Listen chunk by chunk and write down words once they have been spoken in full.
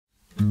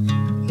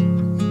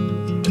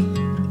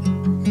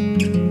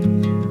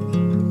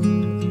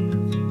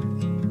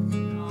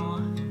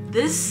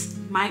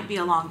might be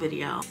a long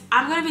video.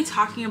 I'm gonna be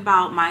talking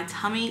about my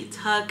tummy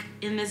tuck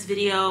in this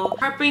video,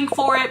 prepping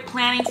for it,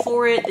 planning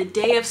for it, the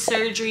day of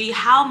surgery,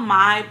 how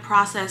my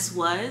process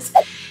was,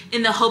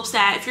 in the hopes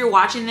that if you're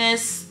watching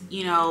this,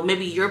 you know,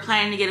 maybe you're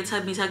planning to get a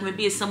tummy tuck,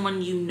 maybe it's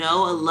someone you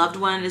know, a loved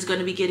one is going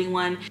to be getting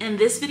one. And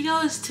this video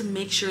is to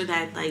make sure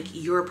that like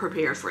you're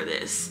prepared for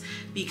this,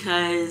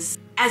 because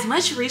as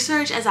much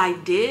research as I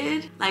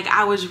did, like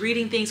I was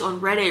reading things on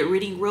Reddit,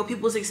 reading real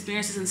people's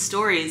experiences and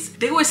stories,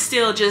 there was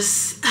still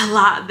just a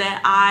lot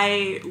that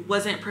I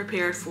wasn't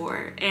prepared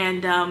for.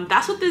 And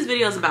that's what this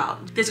video is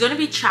about. There's going to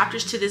be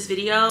chapters to this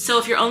video. So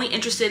if you're only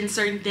interested in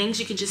certain things,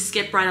 you can just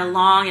skip right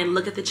along and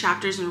look at the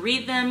chapters and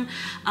read them.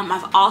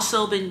 I've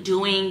also been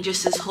doing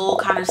just this whole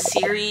kind of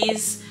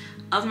series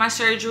of my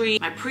surgery,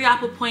 my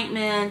pre-op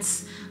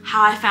appointments,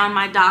 how I found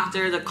my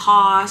doctor, the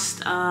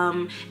cost,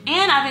 and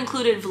I've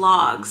included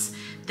vlogs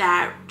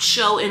that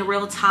show in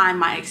real time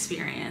my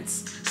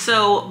experience.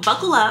 So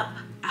buckle up,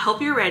 I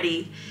hope you're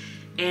ready,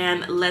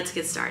 and let's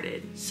get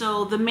started.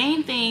 So the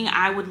main thing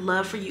I would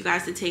love for you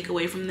guys to take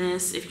away from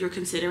this, if you're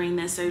considering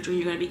this surgery,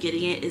 you're gonna be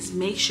getting it, is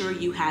make sure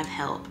you have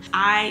help.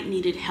 I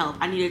needed help.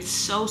 I needed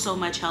so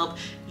much help.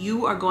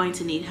 You are going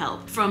to need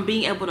help. From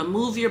being able to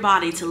move your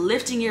body, to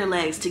lifting your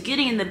legs, to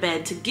getting in the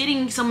bed, to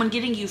getting someone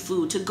getting you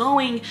food, to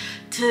going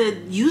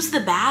to use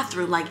the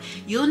bathroom. Like,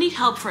 you'll need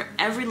help for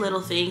every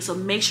little thing, so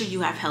make sure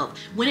you have help.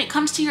 When it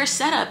comes to your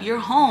setup, your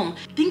home,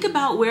 think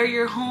about where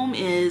your home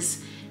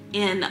is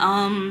in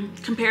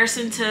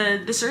comparison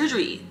to the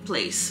surgery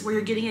place where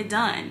you're getting it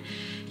done.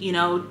 You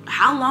know,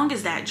 how long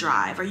is that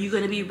drive? Are you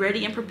going to be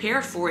ready and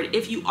prepared for it?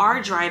 If you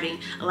are driving,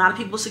 a lot of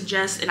people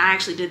suggest, and I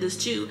actually did this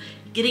too,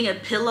 getting a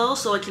pillow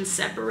so it can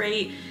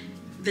separate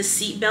the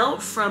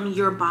seatbelt from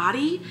your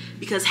body,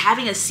 because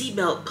having a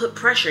seatbelt put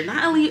pressure,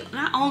 not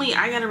only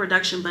I got a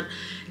reduction, but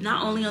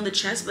not only on the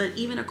chest, but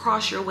even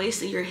across your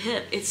waist and your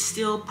hip, it's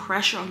still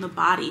pressure on the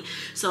body.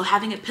 So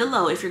having a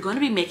pillow if you're going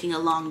to be making a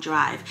long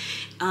drive.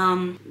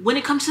 When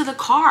it comes to the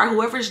car,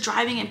 whoever's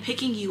driving and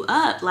picking you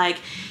up, like,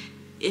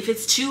 if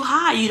it's too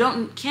high, you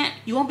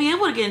won't be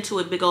able to get into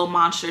a big old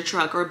monster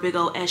truck or a big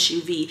old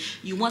SUV.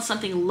 You want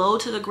something low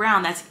to the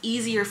ground that's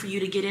easier for you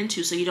to get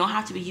into, so you don't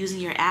have to be using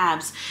your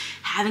abs.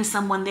 Having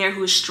someone there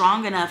who is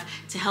strong enough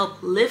to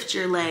help lift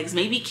your legs,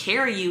 maybe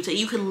carry you, so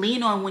you can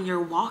lean on when you're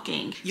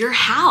walking. Your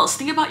house,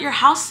 think about your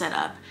house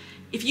setup.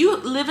 If you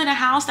live in a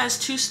house that's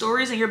 2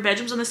 stories and your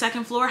bedroom's on the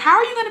 2nd floor, how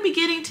are you gonna be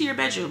getting to your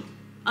bedroom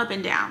up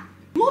and down?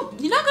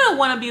 You're not gonna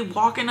wanna be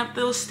walking up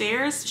those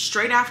stairs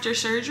straight after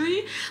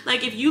surgery.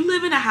 Like, if you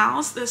live in a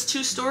house that's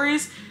 2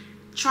 stories,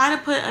 try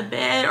to put a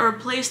bed or a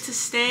place to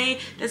stay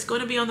that's going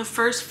to be on the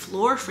 1st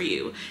floor for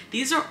you.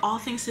 These are all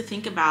things to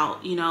think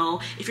about. You know,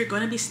 if you're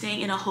going to be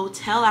staying in a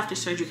hotel after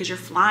surgery because you're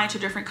flying to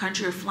a different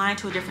country or flying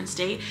to a different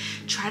state,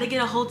 try to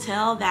get a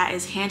hotel that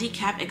is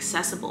handicap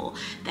accessible,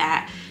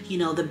 that, you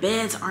know, the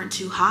beds aren't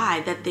too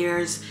high,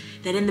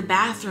 that in the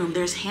bathroom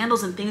there's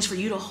handles and things for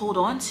you to hold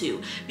on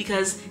to,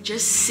 because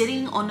just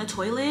sitting on the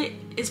toilet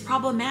is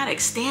problematic.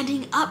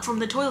 Standing up from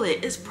the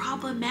toilet is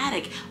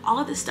problematic. All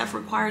of this stuff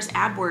requires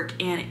ab work,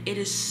 and it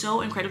is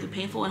so incredibly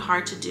painful and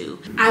hard to do.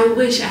 I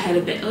wish I had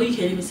a bed. Oh, you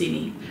can't even see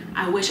me.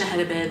 I wish I had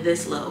a bed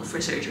this low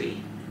for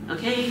surgery.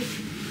 Okay?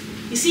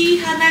 You see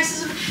how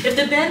nice this is? If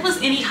the bed was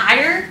any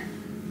higher,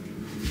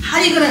 how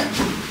are you gonna...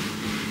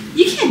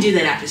 You can't do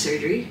that after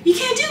surgery. You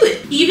can't do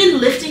it.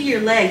 Even lifting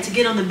your leg to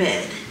get on the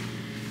bed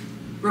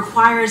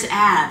requires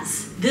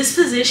abs. This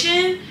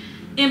position,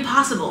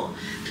 impossible.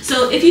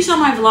 So if you saw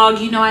my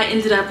vlog, you know I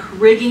ended up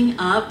rigging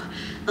up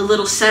a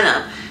little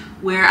setup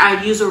where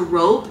I'd use a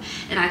rope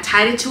and I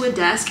tied it to a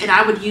desk, and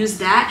I would use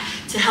that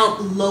to help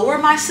lower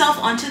myself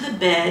onto the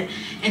bed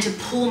and to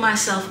pull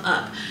myself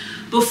up.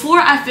 Before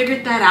I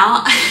figured that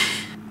out,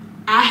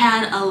 I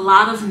had a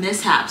lot of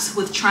mishaps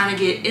with trying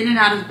to get in and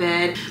out of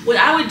bed. What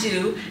I would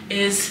do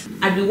is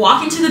I'd be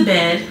walking to the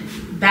bed,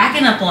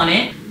 backing up on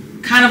it,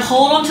 kind of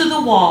hold onto the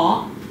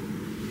wall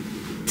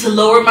to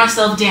lower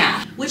myself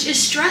down, which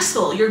is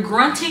stressful. You're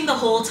grunting the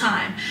whole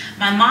time.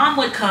 My mom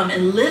would come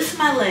and lift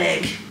my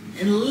leg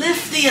and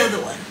lift the other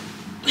one.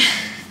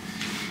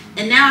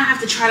 And now I have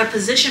to try to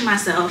position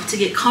myself to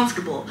get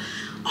comfortable.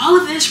 All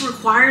of this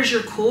requires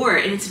your core,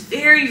 and it's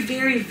very,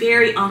 very,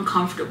 very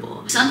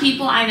uncomfortable. Some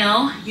people I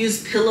know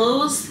use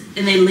pillows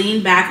and they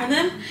lean back on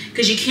them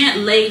because you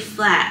can't lay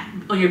flat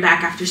on your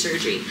back after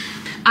surgery.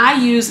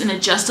 I use an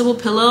adjustable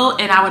pillow,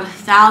 and I would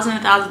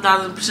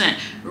 1000%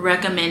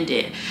 recommend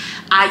it.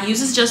 I use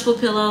this adjustable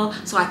pillow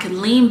so I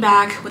can lean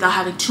back without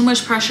having too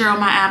much pressure on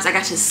my abs. I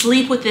got to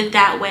sleep with it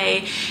that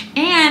way.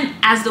 And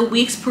as the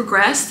weeks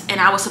progressed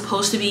and I was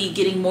supposed to be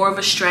getting more of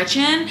a stretch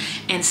in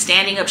and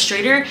standing up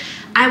straighter,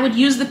 I would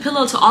use the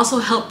pillow to also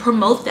help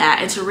promote that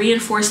and to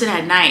reinforce it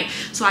at night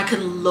so I could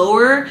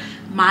lower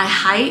my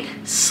height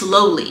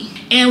slowly.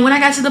 And when I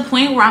got to the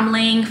point where I'm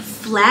laying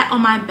flat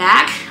on my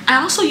back, I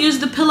also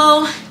used the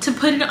pillow to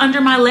put it under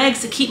my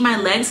legs to keep my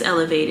legs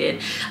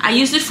elevated. I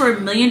used it for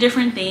a million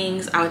different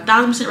things. I would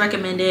 1000%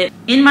 recommend it.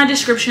 In my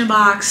description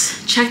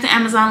box, check the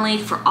Amazon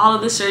link for all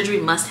of the surgery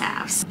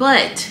must-haves.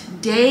 But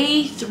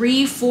day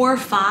 3, 4,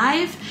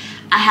 5,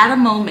 I had a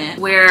moment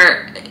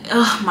where,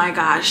 oh my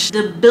gosh,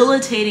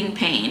 debilitating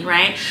pain,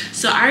 right?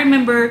 So I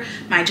remember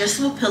my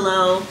adjustable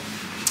pillow,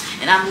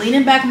 and I'm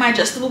leaning back on my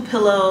adjustable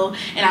pillow,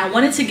 and I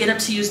wanted to get up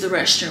to use the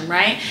restroom,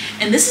 right?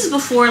 And this is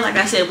before, like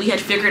I said, we had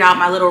figured out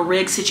my little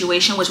rig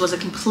situation, which was a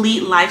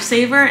complete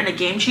lifesaver and a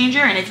game changer.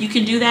 And if you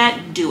can do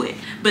that, do it.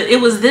 But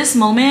it was this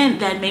moment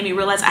that made me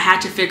realize I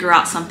had to figure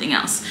out something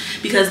else,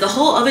 because the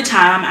whole other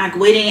time I'm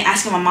waiting,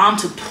 asking my mom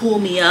to pull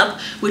me up,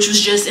 which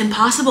was just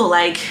impossible.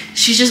 Like,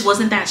 she just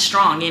wasn't that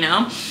strong, you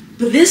know?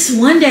 But this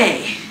one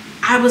day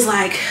I was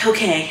like,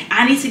 okay,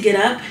 I need to get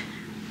up.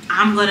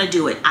 I'm gonna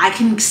do it. I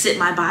can sit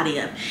my body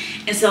up.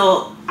 And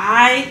so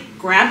I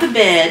grabbed the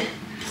bed,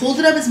 pulled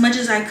it up as much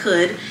as I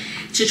could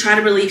to try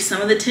to relieve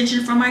some of the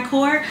tension from my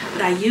core,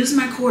 but I used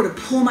my core to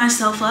pull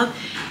myself up.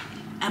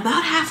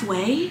 About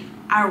halfway,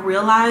 I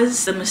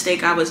realized the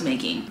mistake I was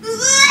making.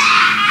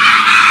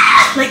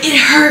 Like, it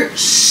hurt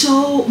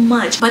so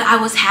much, but I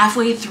was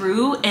halfway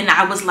through and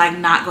I was like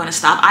not gonna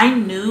stop. I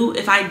knew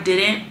if I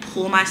didn't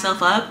pull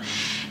myself up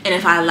and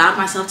if I allowed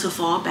myself to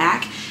fall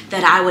back,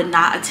 that I would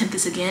not attempt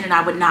this again and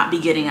I would not be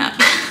getting up.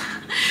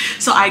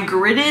 So I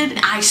gritted,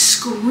 I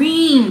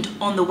screamed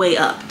on the way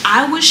up.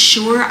 I was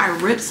sure I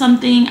ripped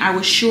something. I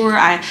was sure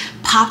I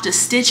popped a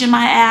stitch in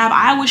my ab.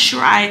 I was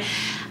sure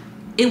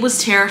it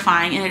was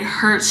terrifying, and it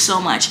hurt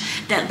so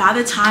much that by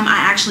the time I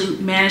actually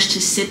managed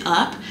to sit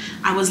up,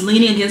 I was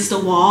leaning against the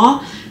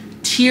wall,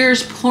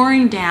 tears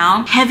pouring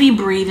down, heavy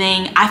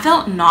breathing. I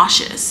felt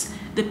nauseous.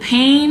 The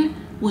pain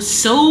was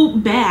so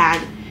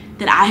bad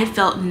that I had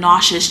felt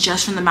nauseous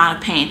just from the amount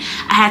of pain.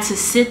 I had to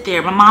sit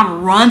there. My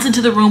mom runs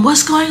into the room.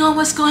 What's going on?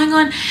 What's going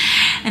on?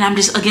 And I'm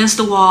just against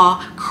the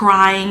wall,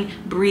 crying,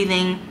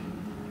 breathing,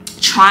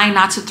 trying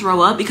not to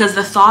throw up, because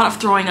the thought of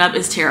throwing up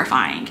is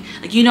terrifying.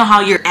 Like, you know how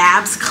your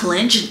abs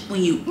clench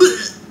when you...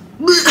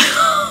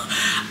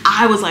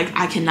 I was like,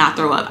 I cannot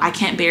throw up. I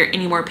can't bear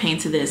any more pain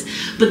to this.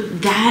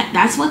 But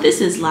that's what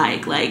this is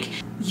like. Like,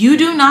 you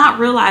do not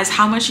realize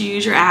how much you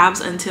use your abs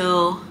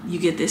until you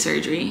get this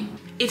surgery.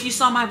 If you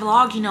saw my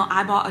vlog, you know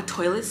I bought a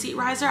toilet seat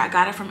riser. I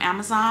got it from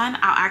Amazon.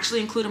 I'll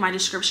actually include in my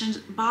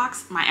description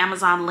box my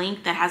Amazon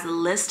link that has a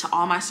list to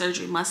all my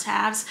surgery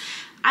must-haves.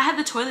 I had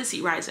the toilet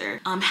seat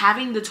riser.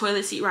 Having the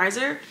toilet seat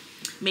riser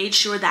made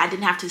sure that I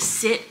didn't have to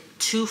sit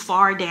too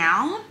far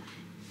down.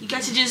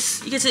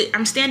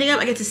 I'm standing up,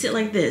 I get to sit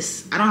like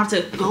this. I don't have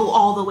to go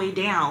all the way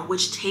down,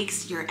 which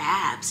takes your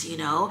abs, you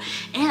know?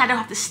 And I don't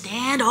have to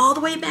stand all the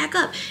way back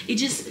up. It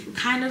just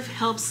kind of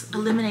helps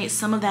eliminate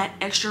some of that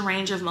extra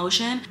range of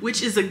motion,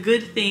 which is a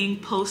good thing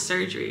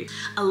post-surgery.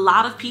 A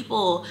lot of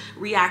people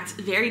react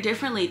very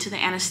differently to the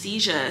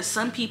anesthesia.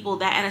 Some people,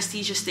 that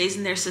anesthesia stays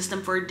in their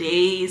system for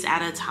days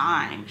at a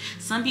time.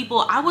 Some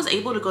people, I was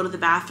able to go to the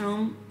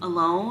bathroom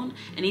alone,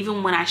 and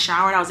even when I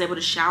showered, I was able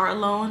to shower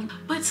alone.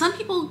 But some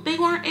people, they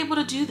weren't able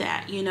to do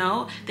that, you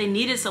know? They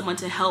needed someone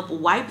to help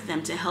wipe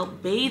them, to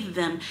help bathe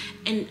them,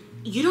 and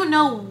you don't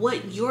know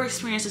what your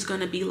experience is going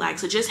to be like.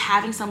 So just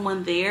having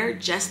someone there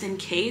just in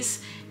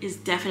case is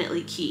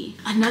definitely key.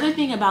 Another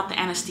thing about the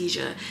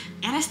anesthesia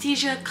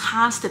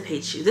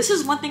constipates you. This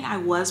is one thing I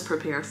was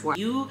prepared for.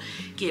 You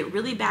get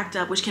really backed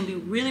up, which can be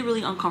really,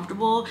 really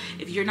uncomfortable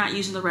if you're not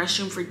using the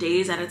restroom for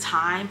days at a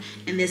time,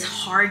 and this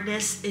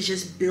hardness is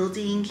just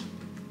building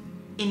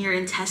in your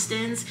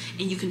intestines,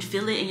 and you can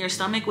feel it in your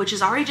stomach, which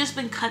has already just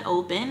been cut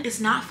open.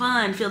 It's not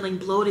fun feeling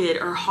bloated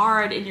or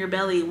hard in your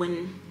belly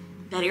when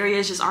that area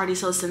is just already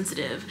so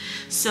sensitive.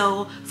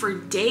 So for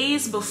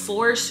days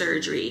before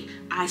surgery,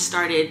 I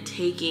started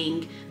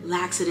taking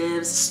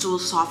laxatives, stool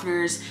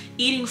softeners,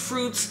 eating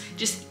fruits,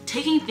 just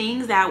taking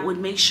things that would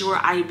make sure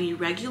I'd be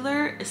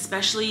regular,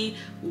 especially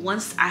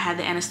once I had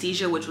the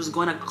anesthesia, which was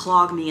going to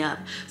clog me up.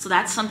 So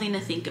that's something to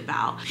think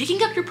about.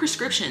 Picking up your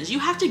prescriptions. You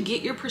have to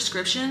get your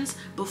prescriptions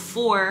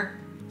before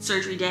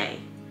surgery day.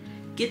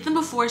 Get them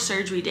before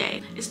surgery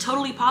day. It's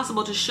totally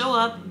possible to show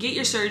up, get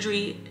your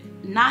surgery,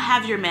 not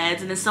have your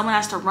meds, and then someone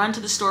has to run to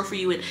the store for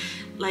you. And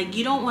like,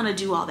 you don't want to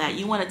do all that.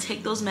 You want to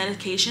take those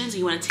medications,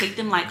 you want to take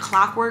them like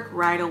clockwork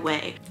right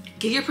away.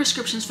 Get your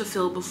prescriptions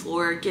fulfilled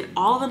before, get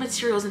all the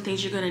materials and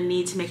things you're going to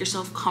need to make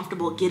yourself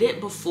comfortable. Get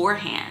it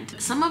beforehand.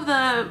 Some of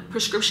the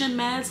prescription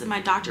meds that my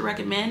doctor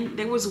recommended,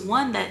 there was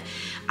one that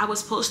I was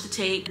supposed to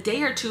take a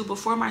day or two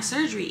before my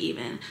surgery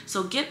even.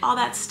 So get all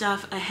that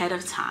stuff ahead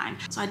of time.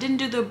 So I didn't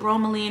do the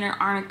bromelain or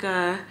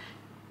arnica.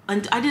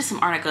 I did some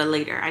arnica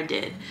later, I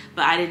did,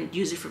 but I didn't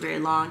use it for very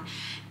long.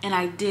 And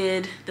I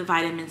did the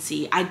vitamin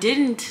C. I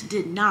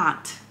did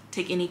not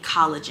take any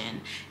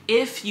collagen.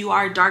 If you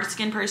are a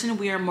dark-skinned person,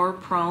 we are more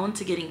prone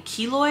to getting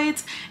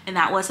keloids, and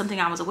that was something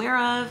I was aware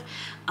of.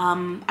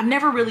 I've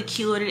never really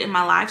keloided in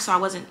my life, so I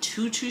wasn't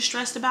too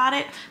stressed about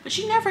it, but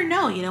you never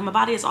know, you know, my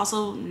body has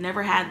also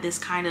never had this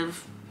kind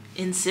of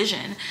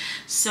incision.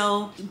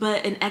 So,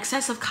 but an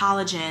excess of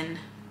collagen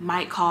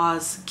might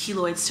cause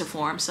keloids to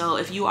form. So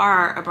if you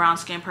are a brown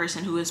skin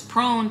person who is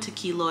prone to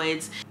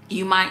keloids,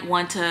 you might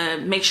want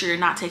to make sure you're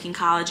not taking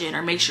collagen,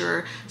 or make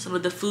sure some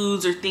of the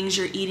foods or things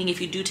you're eating,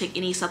 if you do take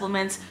any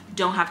supplements,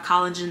 don't have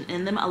collagen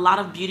in them. A lot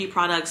of beauty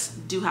products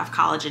do have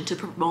collagen to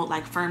promote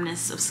like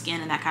firmness of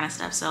skin and that kind of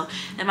stuff. So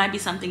that might be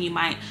something you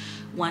might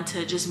want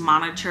to just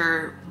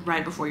monitor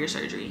right before your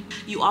surgery.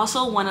 You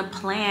also want to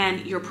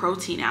plan your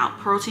protein out.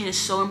 Protein is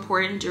so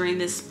important during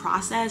this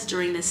process,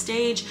 during this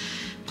stage.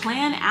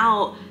 Plan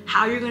out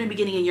how you're going to be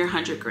getting in your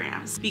 100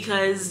 grams,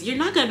 because you're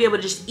not going to be able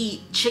to just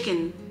eat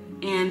chicken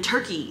and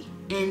turkey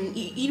and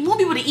you won't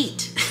be able to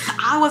eat.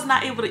 I was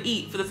not able to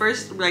eat for the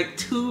first like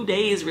 2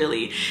 days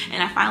really,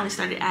 and I finally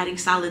started adding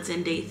solids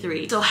in day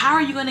 3. So how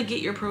are you going to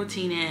get your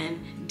protein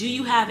in? Do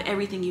you have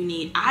everything you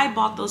need? I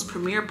bought those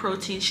Premier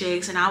protein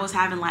shakes and I was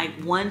having like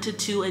 1 to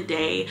 2 a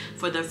day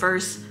for the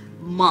first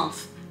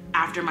month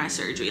after my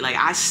surgery. Like,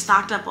 I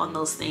stocked up on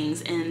those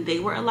things and they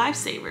were a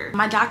lifesaver.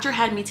 My doctor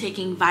had me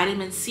taking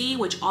vitamin C,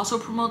 which also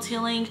promotes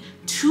healing,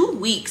 2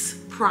 weeks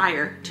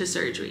prior to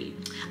surgery.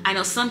 I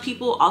know some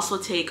people also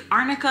take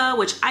arnica,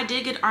 which I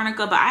did get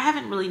arnica, but I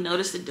haven't really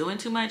noticed it doing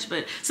too much.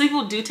 But some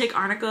people do take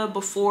arnica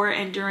before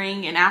and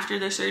during and after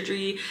their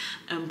surgery.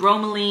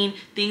 Bromelain,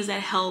 things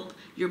that help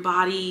your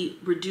body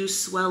reduce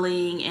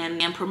swelling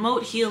and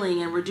promote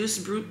healing and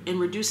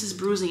reduces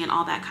bruising and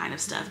all that kind of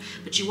stuff.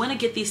 But you want to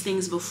get these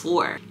things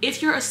before.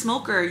 If you're a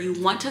smoker, you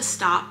want to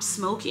stop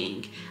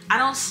smoking. I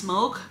don't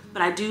smoke,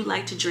 but I do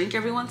like to drink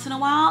every once in a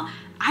while.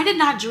 I did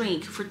not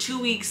drink for 2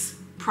 weeks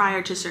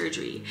prior to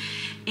surgery,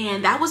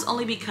 and that was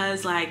only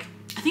because like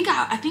I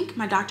think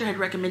my doctor had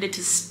recommended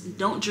to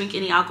don't drink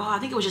any alcohol. I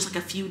think it was just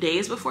like a few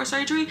days before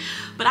surgery,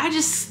 but I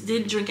just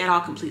didn't drink at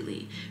all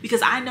completely,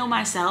 because I know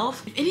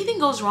myself, if anything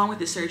goes wrong with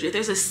the surgery, if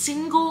there's a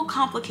single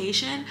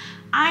complication,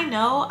 I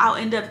know I'll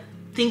end up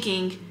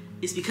thinking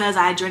it's because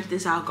I drank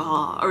this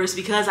alcohol, or it's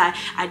because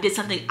I did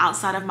something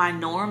outside of my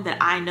norm that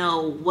I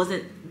know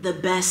wasn't the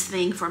best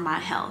thing for my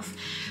health.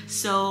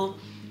 So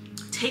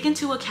take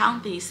into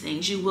account these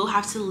things. You will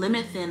have to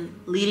limit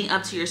them leading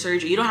up to your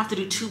surgery. You don't have to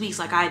do 2 weeks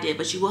like I did,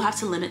 but you will have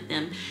to limit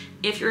them.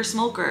 If you're a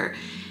smoker,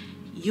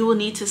 you will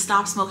need to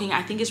stop smoking.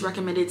 I think it's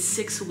recommended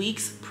 6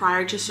 weeks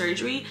prior to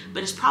surgery,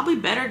 but it's probably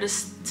better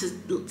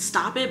to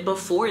stop it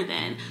before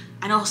then.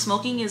 I know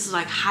smoking is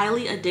like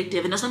highly addictive,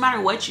 and it doesn't matter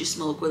what you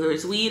smoke, whether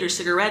it's weed or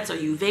cigarettes or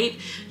you vape,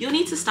 you'll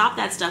need to stop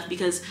that stuff,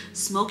 because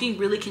smoking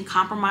really can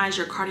compromise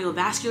your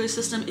cardiovascular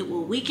system. It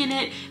will weaken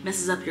it,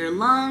 messes up your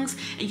lungs,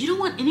 and you don't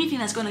want anything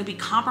that's going to be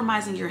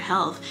compromising your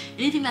health,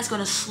 anything that's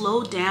going to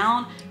slow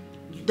down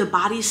the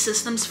body's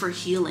systems for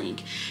healing.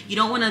 You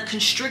don't want to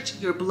constrict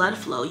your blood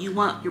flow. You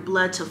want your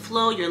blood to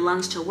flow, your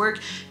lungs to work.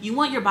 You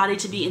want your body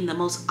to be in the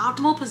most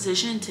optimal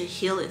position to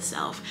heal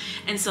itself.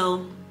 And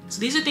so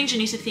these are things you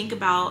need to think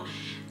about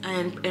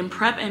and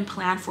prep and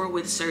plan for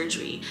with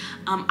surgery.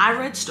 I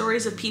read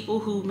stories of people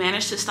who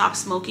managed to stop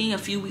smoking a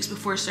few weeks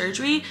before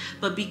surgery,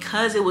 but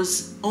because it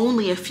was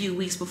only a few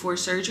weeks before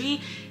surgery,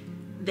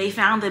 they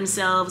found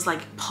themselves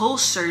like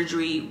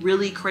post-surgery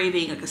really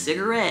craving like a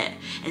cigarette,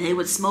 and they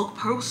would smoke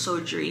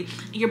post-surgery.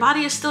 Your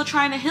body is still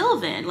trying to heal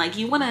then. Like,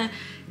 you want to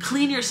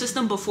clean your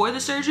system before the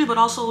surgery, but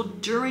also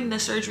during the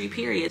surgery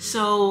period.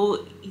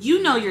 So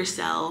you know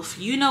yourself,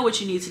 you know what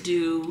you need to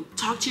do.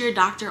 Talk to your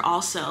doctor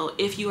also.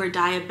 If you are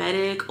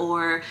diabetic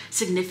or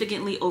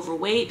significantly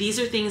overweight, these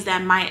are things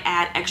that might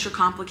add extra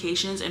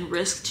complications and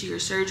risk to your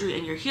surgery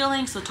and your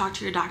healing. So talk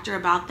to your doctor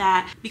about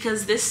that,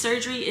 because this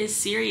surgery is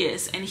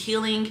serious and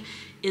healing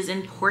is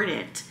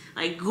important.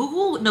 Like,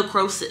 Google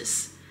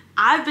necrosis.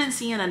 I've been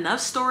seeing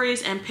enough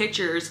stories and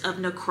pictures of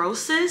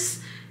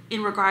necrosis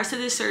in regards to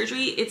this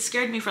surgery. It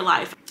scared me for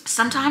life.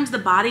 Sometimes the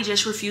body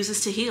just refuses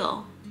to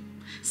heal.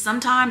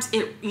 Sometimes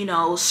it,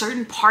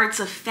 certain parts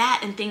of fat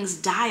and things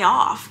die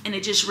off and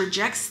it just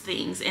rejects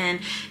things,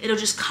 and it'll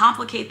just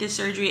complicate this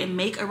surgery and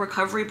make a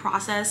recovery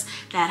process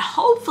that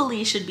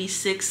hopefully should be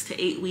 6 to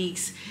 8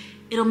 weeks.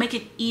 It'll make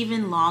it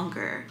even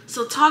longer.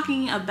 So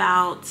talking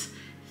about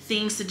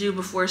things to do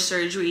before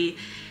surgery,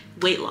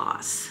 weight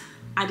loss.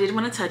 I did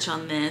want to touch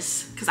on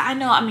this because I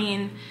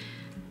know,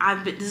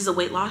 this is a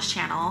weight loss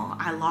channel.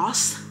 I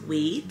lost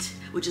weight,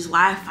 which is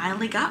why I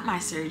finally got my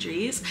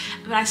surgeries,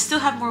 but I still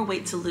have more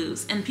weight to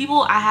lose. And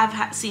I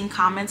have seen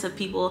comments of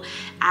people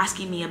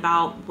asking me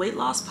about weight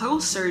loss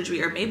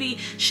post-surgery, or maybe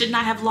shouldn't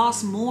I have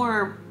lost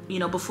more,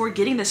 before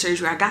getting the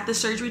surgery? I got the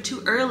surgery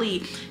too early,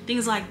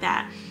 things like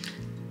that.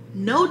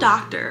 No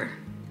doctor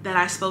that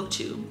I spoke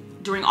to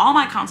during all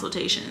my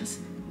consultations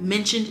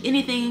mentioned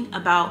anything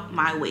about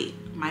my weight,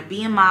 my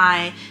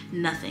BMI,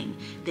 nothing.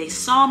 They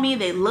saw me,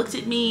 they looked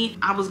at me,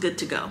 I was good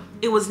to go.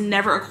 It was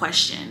never a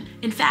question.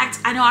 In fact,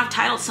 I know I've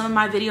titled some of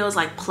my videos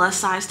like plus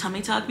size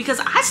tummy tuck, because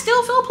I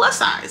still feel plus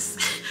size.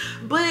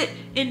 But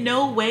in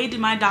no way did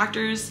my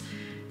doctors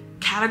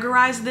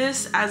categorize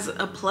this as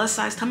a plus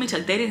size tummy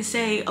tuck. They didn't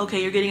say,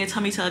 okay, you're getting a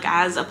tummy tuck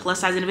as a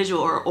plus size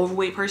individual or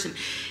overweight person.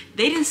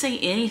 They didn't say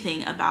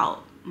anything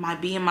about my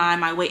BMI,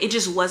 my weight. It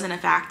just wasn't a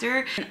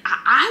factor. And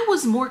I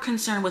was more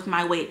concerned with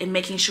my weight and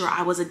making sure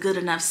I was a good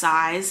enough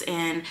size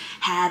and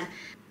had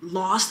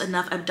lost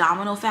enough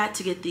abdominal fat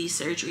to get these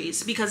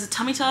surgeries, because a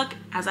tummy tuck,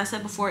 as I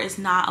said before, is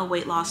not a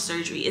weight loss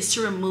surgery. It's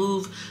to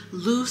remove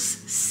loose,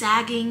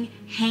 sagging,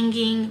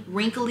 hanging,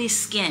 wrinkly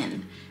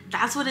skin.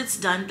 That's what it's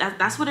done.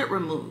 That's what it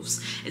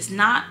removes. It's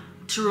not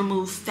to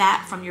remove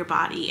fat from your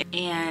body.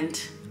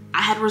 And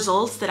I had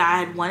results that I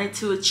had wanted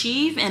to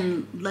achieve,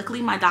 and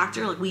luckily my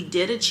doctor, like, we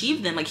did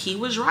achieve them. Like, he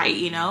was right,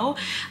 you know.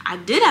 I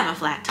did have a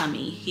flat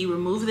tummy. He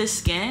removed this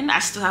skin. I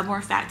still have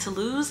more fat to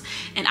lose,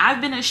 and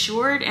I've been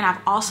assured, and I've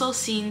also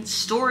seen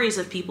stories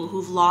of people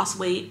who've lost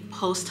weight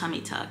post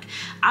tummy tuck.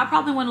 I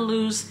probably want to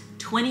lose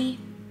 20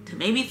 to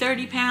maybe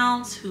 30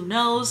 pounds, who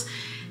knows,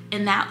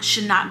 and that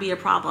should not be a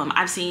problem.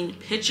 I've seen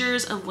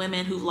pictures of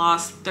women who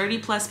lost 30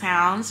 plus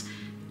pounds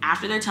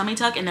after their tummy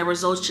tuck, and their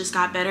results just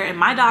got better, and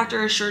my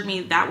doctor assured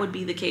me that would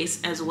be the case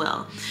as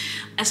well.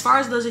 As far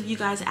as those of you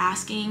guys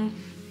asking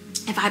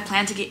if I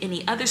plan to get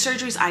any other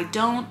surgeries, I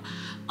don't,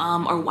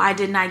 or why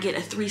didn't I get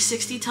a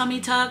 360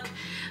 tummy tuck,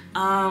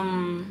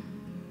 I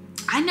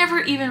never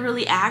even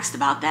really asked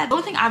about that. The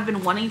only thing I've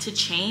been wanting to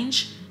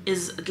change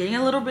is getting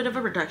a little bit of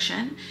a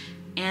reduction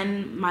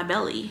in my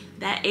belly.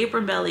 That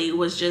apron belly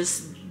was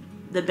just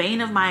the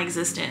bane of my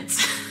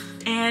existence.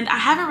 And I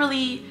haven't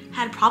really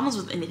had problems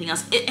with anything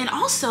else. And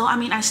also, I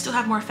mean, I still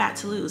have more fat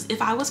to lose. If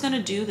I was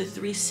gonna do the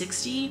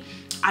 360,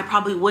 I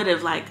probably would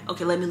have, like,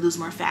 okay, let me lose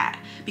more fat,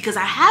 because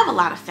I have a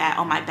lot of fat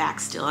on my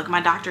back still. Like,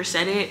 my doctor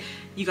said it.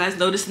 You guys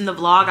noticed in the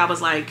vlog, I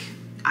was like,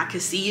 I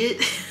could see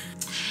it.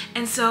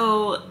 And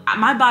so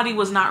my body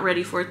was not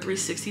ready for a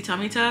 360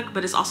 tummy tuck,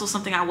 but it's also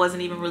something I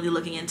wasn't even really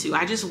looking into.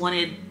 I just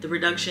wanted the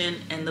reduction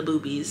and the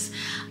boobies.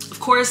 Of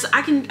course,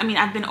 I've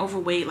been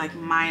overweight like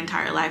my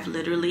entire life,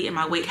 literally, and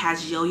my weight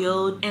has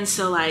yo-yoed. And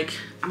so, like,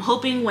 I'm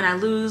hoping when I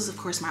lose, of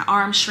course, my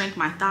arms shrink,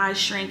 my thighs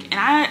shrink, and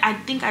I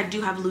think I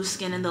do have loose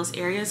skin in those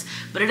areas,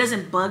 but it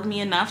doesn't bug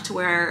me enough to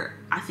where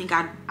I think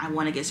I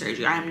want to get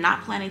surgery. I am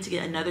not planning to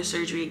get another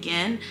surgery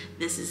again.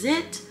 This is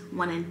it,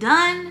 one and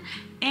done.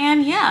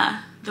 And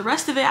yeah, the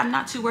rest of it I'm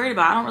not too worried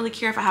about. I don't really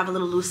care if I have a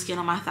little loose skin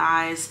on my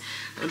thighs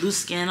or loose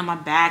skin on my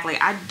back.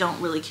 Like, I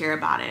don't really care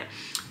about it.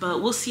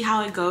 But we'll see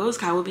how it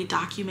goes. I will be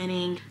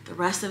documenting the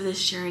rest of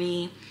this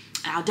journey.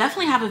 And I'll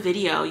definitely have a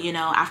video, you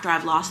know, after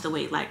I've lost the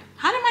weight. Like,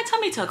 how did my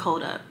tummy tuck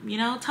hold up? You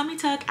know, tummy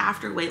tuck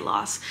after weight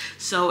loss.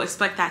 So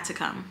expect that to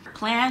come.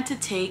 Plan to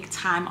take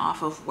time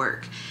off of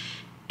work.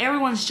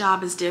 Everyone's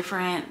job is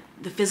different.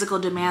 The physical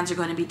demands are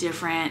going to be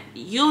different.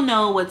 You'll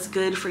know what's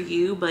good for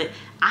you, but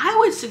I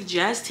would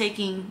suggest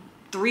taking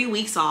 3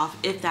 weeks off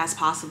if that's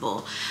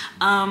possible.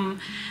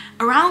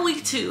 Around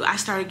week 2, I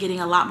started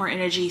getting a lot more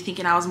energy,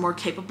 thinking I was more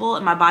capable,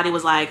 and my body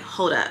was like,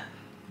 hold up,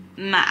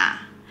 nah.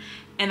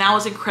 And that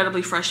was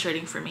incredibly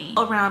frustrating for me.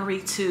 Around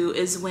week 2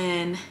 is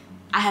when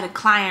I had a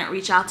client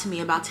reach out to me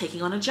about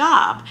taking on a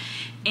job.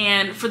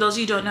 And for those of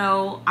you who don't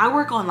know, I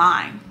work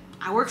online.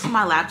 I work from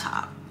my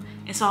laptop.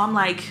 And so I'm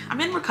like, I'm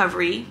in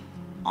recovery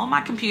on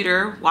my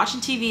computer, watching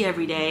TV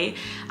every day.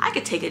 I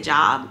could take a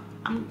job.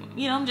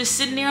 I'm just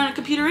sitting there on a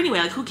computer anyway.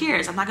 Like, who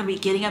cares? I'm not gonna be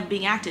getting up,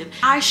 being active.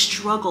 I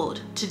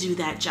struggled to do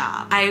that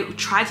job. I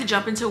tried to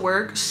jump into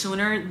work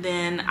sooner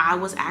than I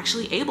was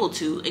actually able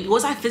to.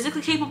 Was I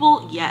physically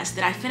capable? Yes.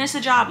 Did I finish the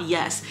job?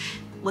 Yes.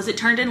 Was it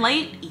turned in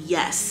late?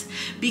 Yes.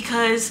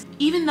 Because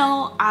even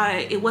though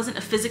it wasn't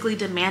a physically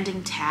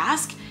demanding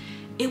task,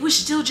 it was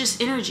still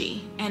just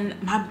energy, and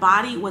my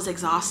body was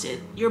exhausted.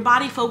 Your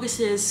body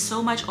focuses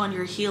so much on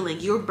your healing.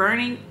 You're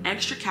burning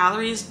extra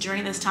calories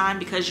during this time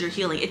because you're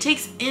healing. It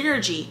takes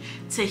energy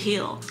to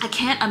heal. I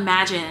can't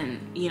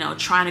imagine, you know,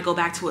 trying to go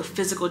back to a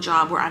physical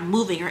job where I'm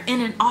moving or in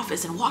an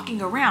office and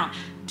walking around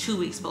 2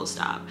 weeks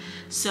post-op.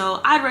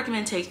 So I'd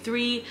recommend take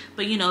 3,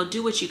 but, you know,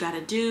 do what you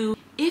gotta do.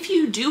 If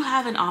you do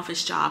have an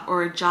office job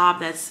or a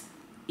job that's,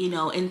 you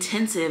know,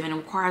 intensive and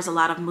requires a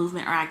lot of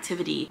movement or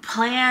activity,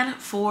 plan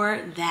for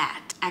that.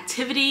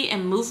 Activity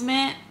and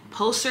movement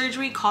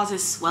post-surgery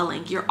causes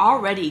swelling. You're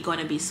already going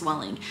to be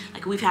swelling.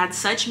 Like, we've had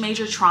such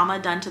major trauma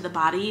done to the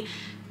body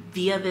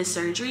via this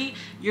surgery,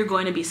 you're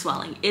going to be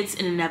swelling. It's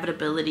an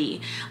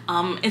inevitability.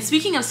 And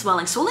speaking of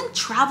swelling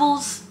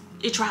travels.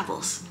 It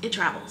travels.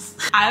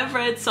 I've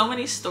read so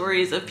many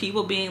stories of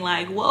people being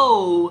like,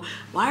 whoa,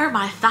 why are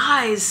my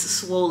thighs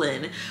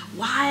swollen?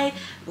 Why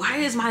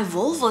is my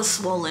vulva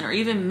swollen? Or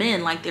even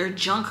men, like, their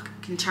junk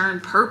can turn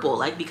purple,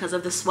 like, because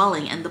of the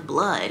swelling and the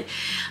blood.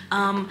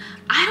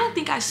 I don't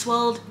think I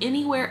swelled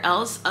anywhere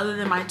else other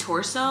than my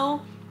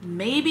torso.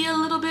 Maybe a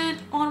little bit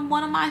on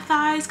one of my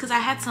thighs, because I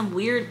had some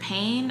weird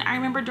pain, I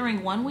remember,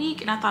 during 1 week,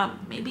 and I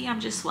thought maybe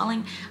I'm just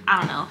swelling. I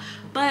don't know.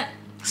 But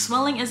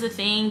swelling is a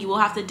thing. You will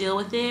have to deal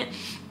with it.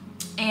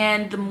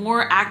 And the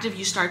more active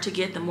you start to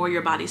get, the more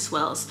your body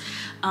swells.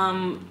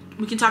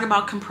 We can talk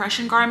about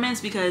compression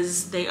garments,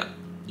 because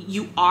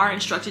you are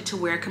instructed to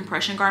wear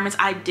compression garments.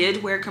 I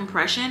did wear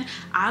compression.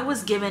 I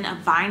was given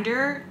a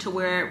binder to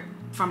wear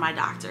from my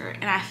doctor,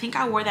 and I think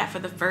I wore that for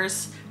the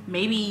first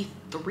maybe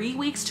 3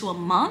 weeks to a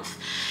month,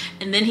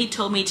 and then he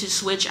told me to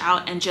switch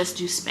out and just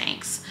do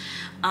Spanx.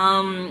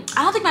 I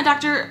don't think my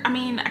doctor, I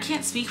mean, I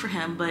can't speak for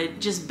him, but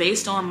just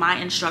based on my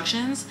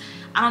instructions,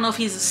 I don't know if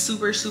he's a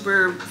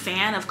super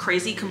fan of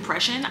crazy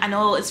compression. I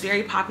know it's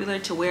very popular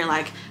to wear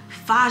like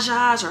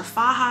fajas or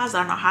fajas. I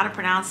don't know how to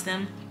pronounce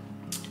them.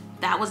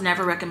 That was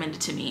never recommended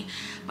to me.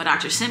 My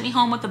doctor sent me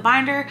home with the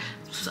binder.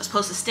 I was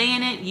supposed to stay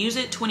in it, use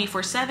it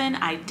 24/7.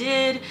 I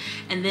did.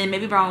 And then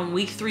maybe around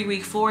week 3,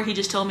 week 4, he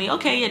just told me,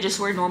 okay, yeah, just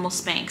wear normal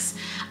Spanx.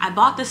 I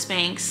bought the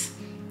Spanx.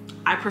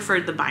 I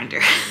preferred the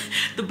binder.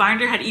 The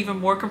binder had even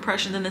more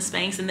compression than the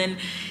Spanx. And then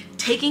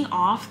taking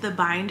off the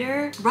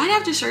binder, right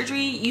after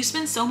surgery, you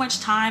spend so much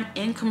time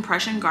in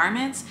compression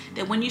garments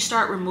that when you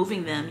start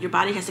removing them, your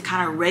body has to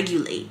kind of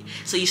regulate.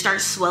 So you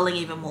start swelling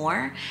even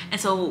more. And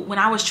so when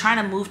I was trying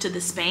to move to the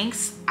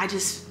Spanx, I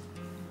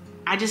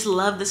just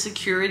love the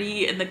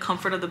security and the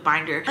comfort of the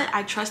binder. But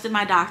I trusted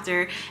my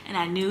doctor and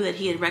I knew that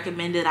he had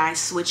recommended I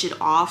switch it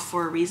off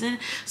for a reason.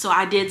 So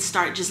I did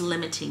start just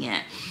limiting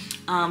it.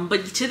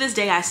 But to this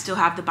day, I still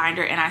have the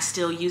binder and I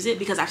still use it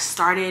because I've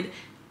started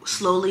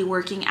slowly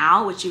working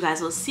out, which you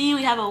guys will see.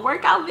 We have a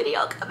workout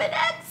video coming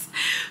next.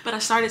 But I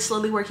started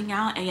slowly working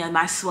out and yeah,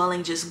 my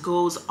swelling just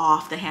goes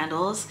off the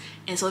handles.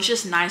 And so it's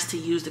just nice to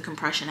use the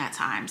compression at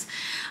times.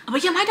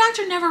 But yeah, my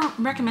doctor never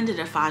recommended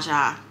a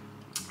faja.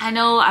 I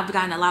know I've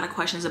gotten a lot of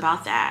questions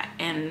about that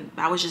and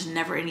that was just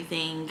never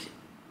anything,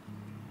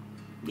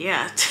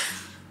 yeah.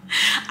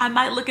 I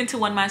might look into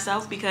one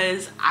myself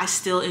because I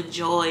still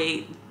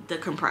enjoy the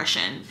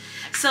compression.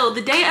 So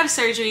the day of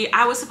surgery,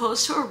 I was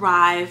supposed to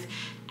arrive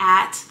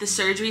at the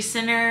surgery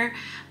center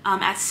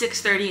at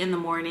 6:30 in the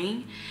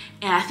morning.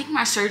 And I think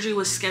my surgery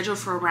was scheduled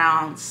for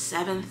around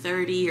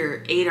 7:30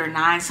 or 8 or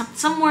 9,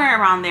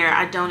 somewhere around there.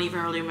 I don't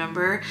even really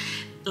remember.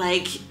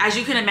 Like, as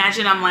you can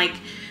imagine, I'm like,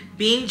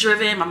 being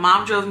driven, my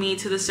mom drove me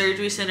to the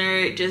surgery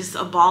center, just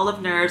a ball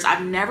of nerves.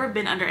 I've never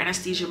been under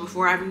anesthesia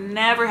before. I've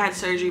never had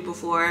surgery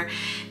before.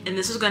 And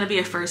this was gonna be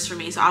a first for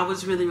me. So I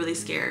was really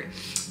scared.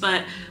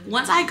 But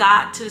once I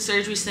got to the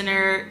surgery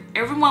center,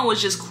 everyone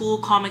was just cool,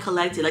 calm, and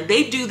collected. Like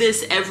they do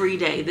this every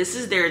day. This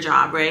is their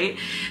job, right?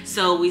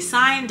 So we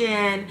signed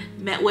in,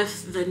 met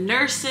with the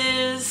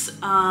nurses,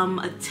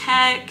 a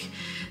tech,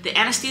 the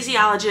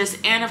anesthesiologist,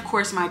 and of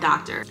course my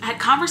doctor. I had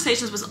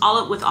conversations with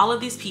all of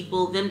these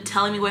people, them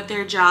telling me what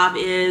their job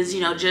is,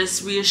 you know,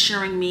 just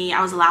reassuring me.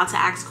 I was allowed to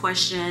ask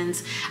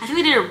questions. I think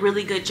they did a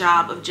really good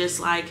job of just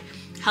like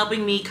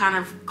helping me kind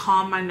of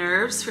calm my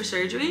nerves for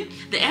surgery.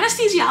 The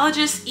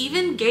anesthesiologist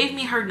even gave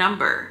me her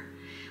number,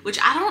 which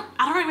I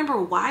don't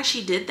remember why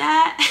she did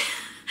that,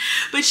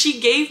 but she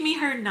gave me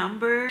her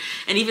number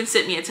and even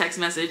sent me a text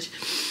message.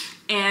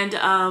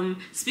 And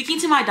speaking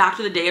to my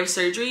doctor the day of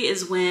surgery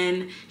is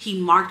when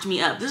he marked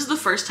me up. This is the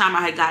first time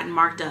I had gotten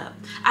marked up.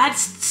 I had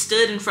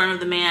stood in front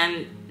of the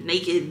man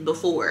naked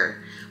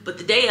before, but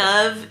the day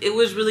of, it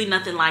was really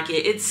nothing like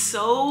it. It's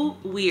so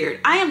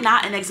weird. I am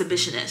not an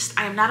exhibitionist.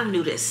 I am not a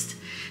nudist.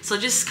 So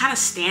just kind of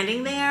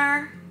standing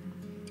there,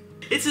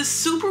 it's a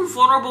super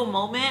vulnerable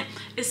moment,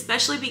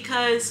 especially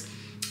because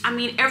I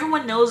mean,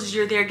 everyone knows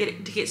you're there to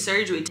get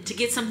surgery, to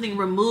get something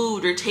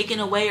removed or taken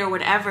away or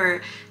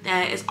whatever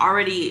that is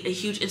already a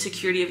huge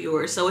insecurity of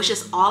yours. So it's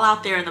just all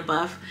out there in the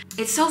buff.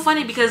 It's so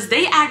funny because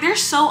they're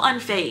so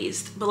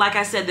unfazed. But like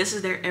I said, this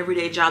is their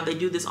everyday job. They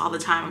do this all the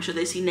time. I'm sure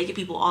they see naked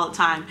people all the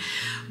time.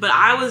 But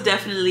I was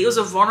definitely, it was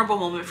a vulnerable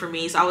moment for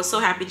me. So I was so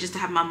happy just to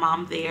have my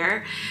mom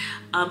there.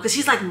 Because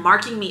he's like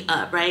marking me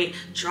up, right?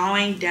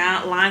 Drawing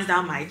down lines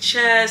down my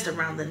chest,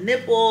 around the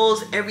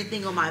nipples,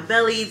 everything on my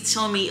belly,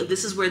 telling me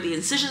this is where the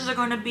incisions are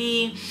going to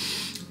be.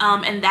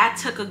 And that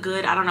took a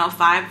good, I don't know,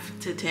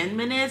 5 to 10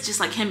 minutes, just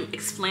like him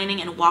explaining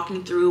and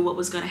walking through what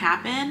was going to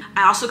happen.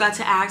 I also got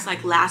to ask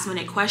like last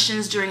minute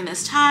questions during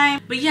this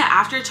time. But yeah,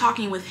 after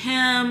talking with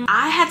him,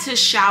 I had to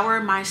shower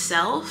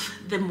myself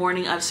the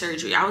morning of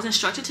surgery. I was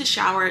instructed to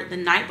shower the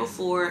night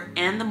before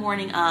and the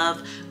morning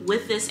of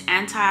with this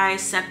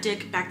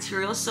antiseptic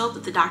bacterial soap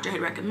that the doctor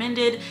had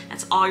recommended.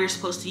 That's all you're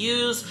supposed to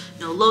use.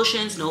 No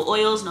lotions, no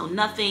oils, no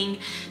nothing,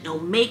 no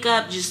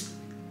makeup, just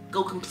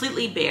go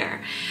completely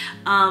bare.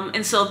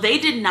 And so they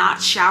did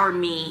not shower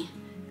me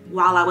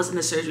while I was in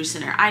the surgery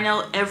center. I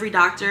know every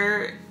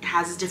doctor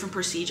has different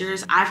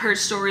procedures. I've heard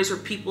stories where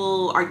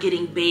people are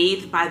getting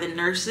bathed by the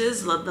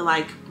nurses the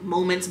like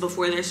moments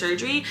before their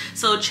surgery.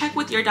 So check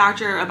with your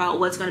doctor about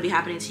what's going to be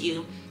happening to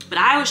you. But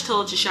I was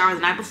told to shower the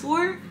night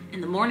before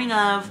and the morning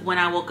of when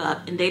I woke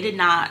up, and they did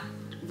not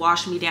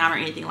wash me down or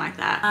anything like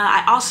that.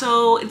 I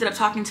also ended up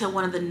talking to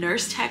one of the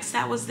nurse techs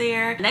that was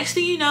there. Next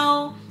thing you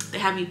know, they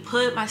had me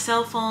put my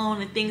cell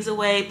phone and things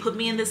away, put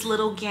me in this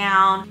little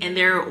gown, and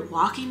they're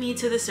walking me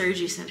to the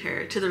surgery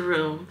center, to the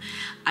room.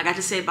 I got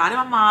to say bye to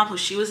my mom, who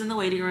she was in the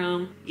waiting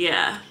room.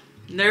 Yeah,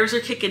 nerves are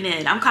kicking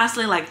in. I'm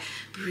constantly like,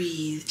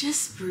 breathe,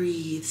 just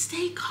breathe,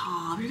 stay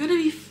calm, you're gonna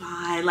be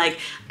fine. Like,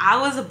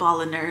 I was a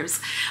ball of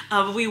nerves.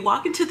 We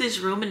walk into this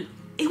room and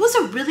it was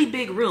a really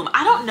big room.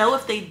 I don't know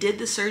if they did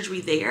the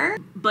surgery there,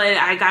 but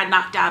I got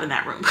knocked out in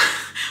that room.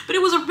 But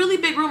it was a really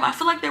big room. I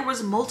feel like there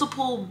was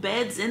multiple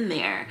beds in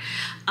there.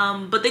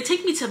 But they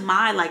take me to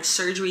my like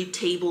surgery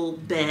table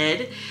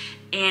bed,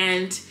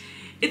 and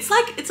it's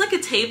like a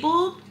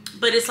table,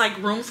 but it's like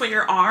room for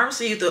your arms.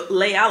 So you have to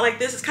lay out like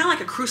this. It's kind of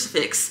like a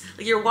crucifix.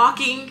 Like you're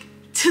walking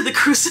to the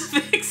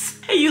crucifix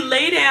and you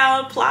lay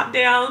down, plop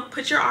down,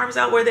 put your arms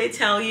out where they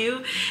tell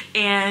you.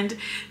 And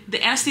the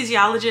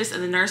anesthesiologist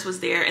and the nurse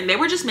was there and they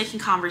were just making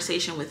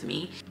conversation with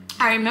me.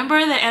 I remember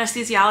the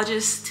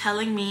anesthesiologist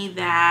telling me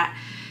that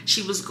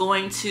she was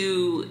going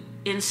to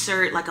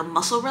insert like a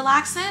muscle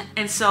relaxant.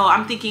 And so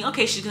I'm thinking,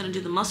 okay, she's gonna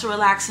do the muscle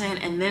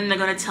relaxant and then they're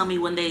gonna tell me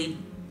when they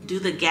do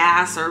the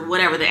gas or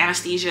whatever, the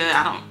anesthesia,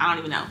 I don't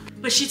even know.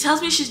 But she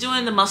tells me she's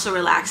doing the muscle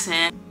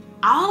relaxant.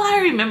 All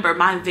I remember,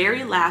 my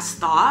very last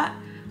thought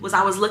was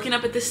I was looking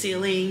up at the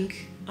ceiling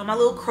on my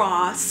little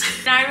cross.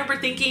 And I remember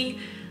thinking,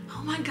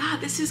 oh my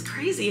God, this is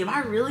crazy. Am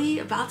I really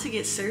about to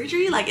get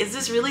surgery? Like, is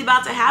this really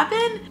about to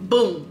happen?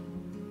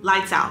 Boom,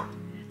 lights out.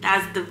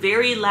 That's the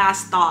very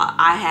last thought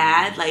I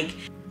had. Like,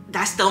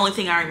 that's the only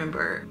thing I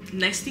remember.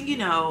 Next thing you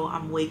know,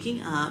 I'm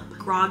waking up,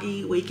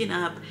 groggy, waking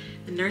up.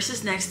 The nurse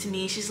is next to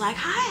me. She's like,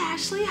 hi,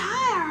 Ashley.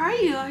 Hi, how are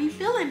you? How are you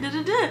feeling? Da,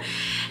 da, da.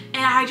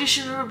 And I just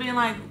remember being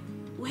like,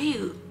 wait,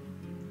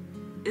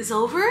 it's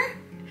over?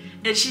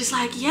 And she's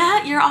like,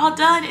 yeah, you're all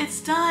done.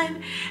 It's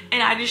done.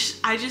 And I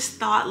just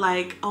thought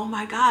like, oh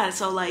my God.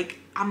 So like,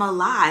 I'm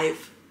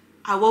alive.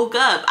 I woke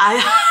up.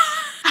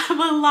 I'm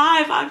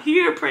alive. I'm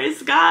here.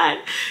 Praise God.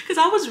 Because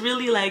I was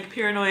really like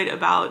paranoid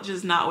about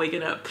just not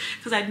waking up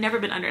because I'd never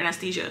been under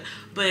anesthesia.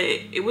 But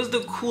it was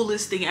the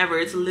coolest thing ever.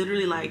 It's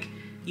literally like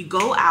you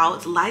go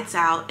out, lights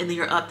out, and then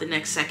you're up the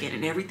next second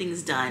and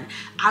everything's done.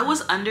 I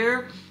was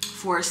under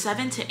for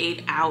 7 to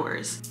 8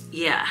 hours.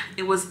 Yeah,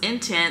 it was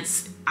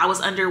intense. I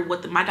was under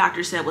what my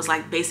doctor said was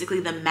like basically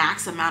the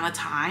max amount of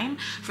time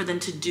for them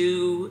to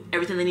do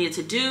everything they needed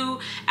to do.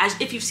 As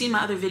if you've seen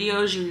my other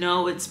videos, you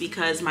know it's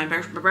because my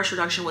breast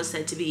reduction was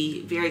said to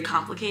be very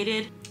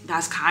complicated.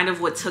 That's kind of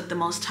what took the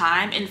most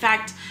time. In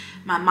fact,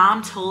 my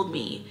mom told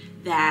me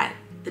that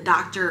the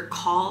doctor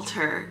called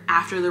her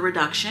after the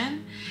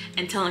reduction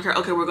and telling her,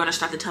 okay, we're gonna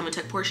start the tummy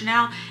tuck portion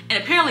now.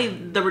 And apparently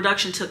the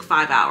reduction took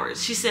 5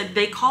 hours. She said,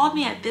 they called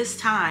me at this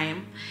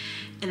time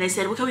and they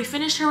said, okay, we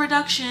finished her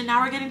reduction.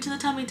 Now we're getting to the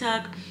tummy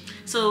tuck.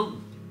 So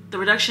the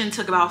reduction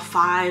took about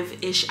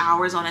 5-ish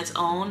hours on its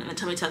own. And the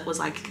tummy tuck was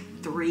like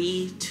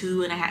 2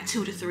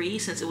 to 3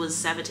 since it was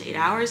 7 to 8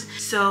 hours.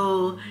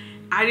 So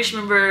I just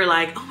remember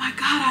like, oh my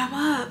God,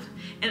 I'm up.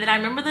 And then I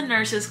remember the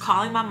nurses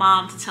calling my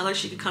mom to tell her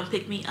she could come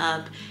pick me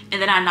up. And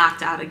then I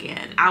knocked out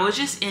again. I was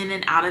just in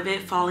and out of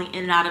it, falling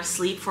in and out of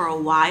sleep for a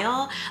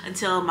while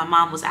until my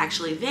mom was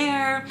actually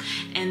there.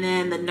 And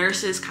then the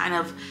nurses kind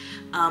of,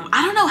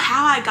 I don't know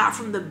how I got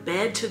from the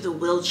bed to the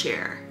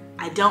wheelchair.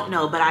 I don't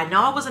know, but I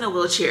know I was in a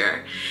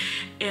wheelchair.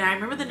 And I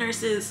remember the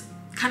nurses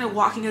kind of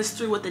walking us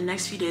through what the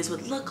next few days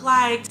would look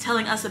like,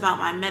 telling us about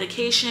my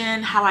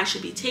medication, how I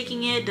should be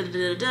taking it,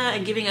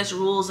 and giving us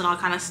rules and all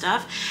kind of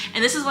stuff.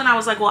 And this is when I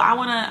was like, well,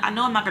 I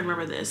know I'm not gonna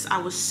remember this. I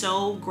was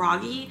so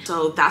groggy.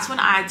 So that's when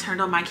I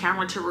turned on my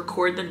camera to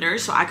record the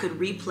nurse so I could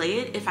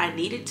replay it if I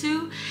needed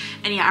to.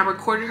 And yeah, I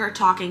recorded her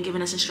talking,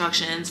 giving us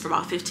instructions for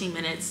about 15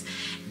 minutes.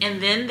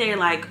 And then they're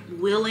like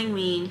wheeling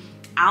me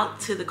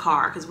out to the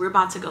car because we're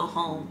about to go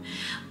home.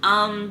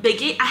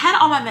 I had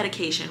all my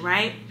medication,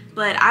 right?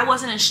 But I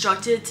wasn't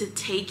instructed to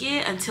take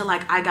it until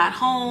like I got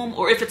home,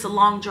 or if it's a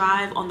long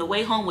drive on the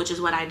way home, which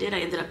is what I did. I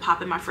ended up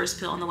popping my first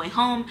pill on the way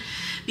home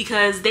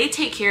because they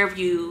take care of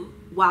you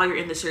while you're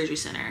in the surgery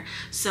center.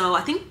 So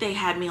I think they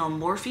had me on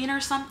morphine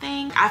or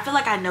something. I feel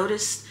like I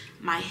noticed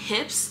my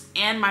hips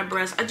and my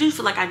breasts. I do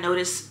feel like I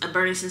noticed a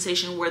burning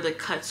sensation where the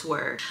cuts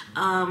were.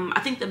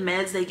 I think the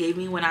meds they gave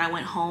me when I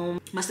went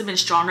home must have been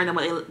stronger than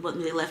what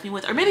they left me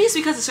with. Or maybe it's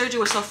because the surgery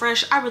was so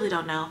fresh. I really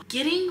don't know.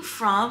 Getting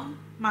from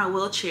my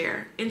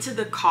wheelchair into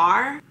the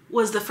car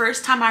was the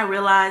first time I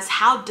realized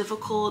how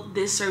difficult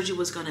this surgery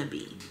was gonna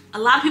be. A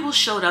lot of people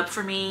showed up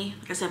for me.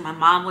 Like I said, my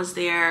mom was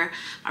there.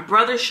 My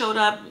brother showed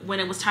up when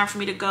it was time for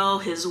me to go.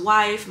 His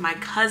wife, my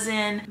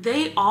cousin,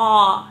 they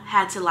all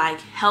had to like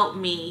help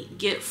me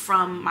get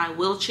from my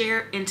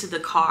wheelchair into the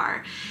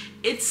car.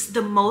 It's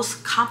the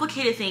most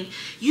complicated thing.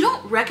 You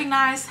don't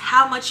recognize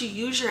how much you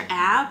use your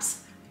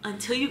abs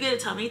until you get a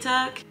tummy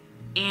tuck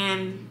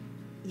and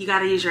you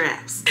gotta use your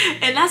abs.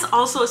 And that's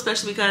also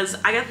especially because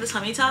I got the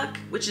tummy tuck,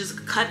 which is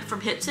cut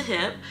from hip to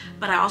hip,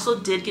 but I also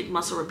did get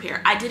muscle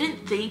repair. I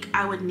didn't think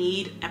I would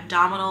need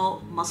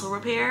abdominal muscle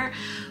repair,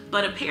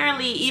 but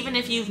apparently even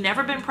if you've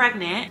never been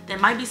pregnant, that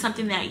might be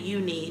something that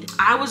you need.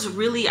 I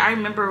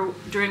remember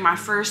during my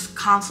first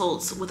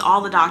consults with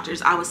all the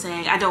doctors, I was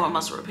saying, I don't want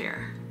muscle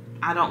repair.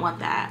 I don't want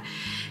that.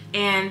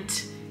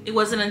 And it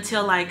wasn't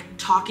until like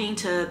talking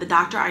to the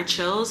doctor I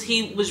chose,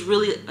 he was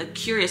really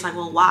curious, like,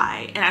 well,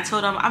 why? And I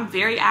told him, I'm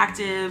very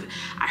active.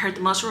 I heard the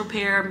muscle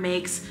repair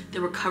makes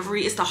the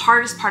recovery, it's the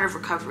hardest part of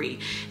recovery,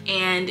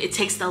 and it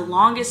takes the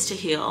longest to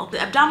heal.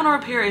 The abdominal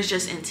repair is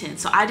just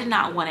intense, so I did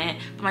not want it.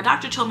 But my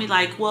doctor told me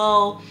like,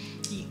 well,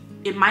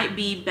 it might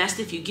be best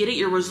if you get it.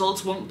 Your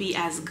results won't be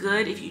as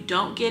good if you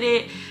don't get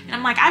it. And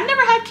I'm like, I've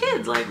never had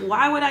kids. Like,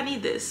 why would I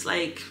need this?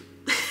 Like,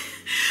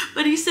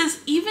 but he says,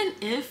 even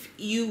if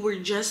you were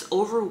just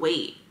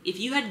overweight, if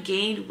you had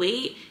gained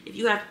weight, if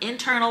you have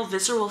internal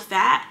visceral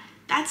fat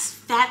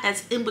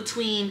that's in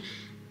between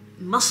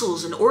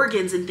muscles and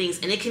organs and things,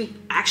 and it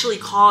can actually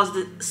cause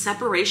the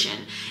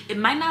separation. It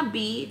might not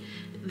be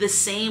the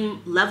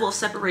same level of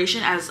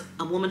separation as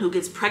a woman who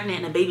gets pregnant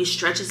and a baby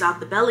stretches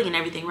out the belly and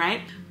everything,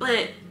 right?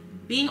 But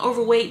being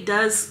overweight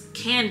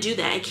can do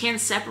that. It can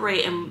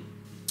separate and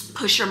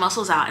push your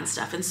muscles out and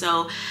stuff. And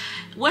so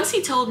once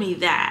he told me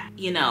that,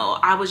 you know,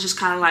 I was just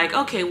kind of like,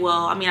 okay,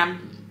 well, I mean,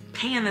 I'm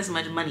paying this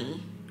much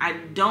money. I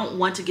don't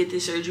want to get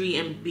this surgery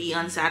and be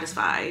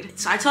unsatisfied.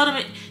 So I told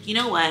him, you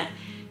know what?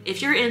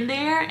 If you're in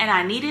there and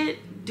I need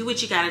it, do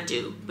what you gotta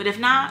do. But if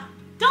not,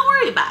 don't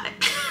worry about it.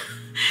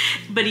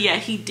 But yeah,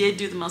 he did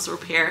do the muscle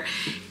repair.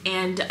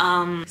 And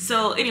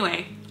so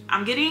anyway,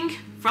 I'm getting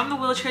from the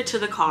wheelchair to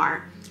the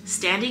car.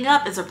 Standing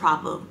up is a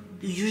problem.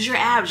 You use your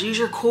abs, use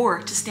your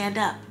core to stand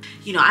up.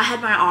 You know, I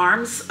had my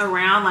arms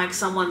around like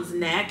someone's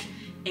neck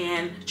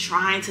and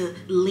trying to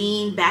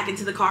lean back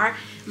into the car.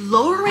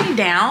 Lowering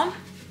down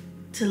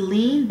to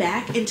lean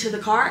back into the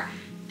car,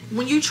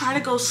 when you try to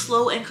go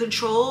slow and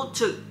controlled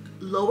to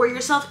lower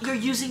yourself, you're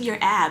using your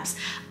abs.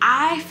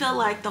 I feel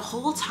like the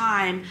whole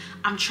time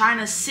I'm trying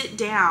to sit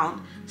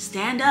down,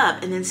 stand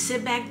up, and then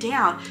sit back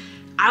down,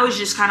 I was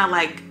just kind of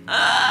like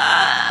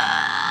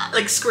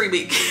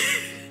screaming.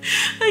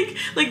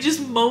 like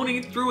just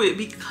moaning through it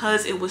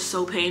because it was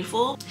so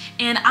painful.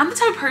 And I'm the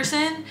type of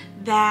person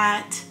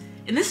that,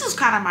 and this is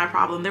kind of my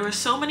problem, there were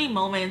so many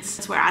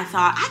moments where I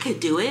thought I could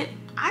do it,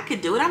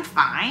 I'm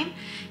fine,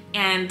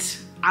 and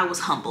I was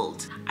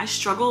humbled. I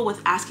struggle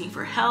with asking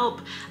for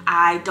help.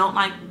 I don't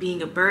like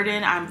being a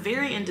burden. I'm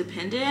very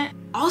independent.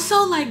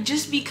 Also, like,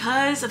 just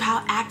because of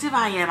how active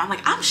I am, I'm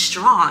like, I'm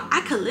strong.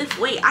 I could lift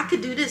weight. I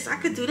could do this. I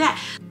could do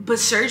that. But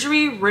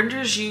surgery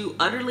renders you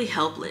utterly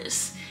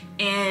helpless.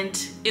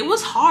 And it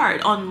was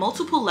hard on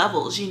multiple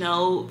levels, you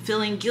know,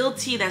 feeling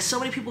guilty that so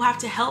many people have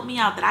to help me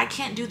out, that I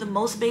can't do the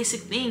most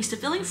basic things, to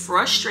feeling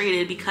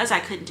frustrated because I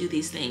couldn't do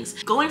these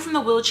things. Going from the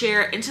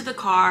wheelchair into the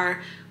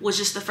car was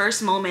just the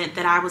first moment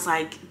that I was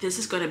like, this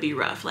is gonna be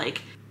rough.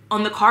 Like,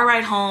 on the car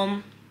ride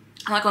home,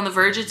 I'm like on the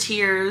verge of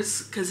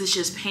tears because it's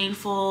just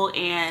painful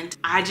and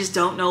I just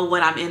don't know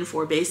what I'm in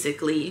for,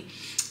 basically.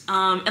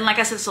 And like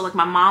I said, so like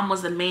my mom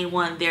was the main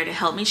one there to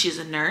help me. She's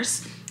a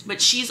nurse,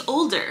 but she's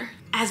older.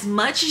 As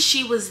much as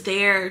she was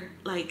there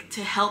like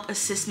to help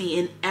assist me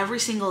in every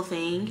single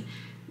thing,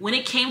 when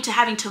it came to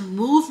having to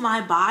move my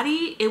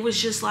body, it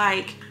was just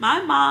like,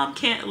 my mom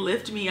can't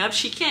lift me up.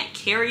 She can't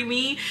carry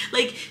me.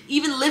 Like,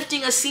 even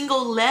lifting a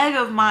single leg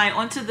of mine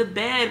onto the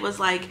bed was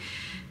like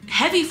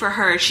heavy for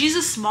her. She's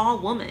a small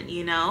woman,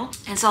 you know?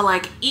 And so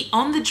like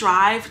on the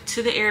drive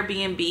to the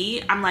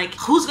Airbnb, I'm like,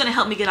 who's gonna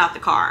help me get out the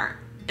car?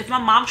 If my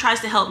mom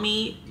tries to help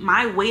me,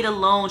 my weight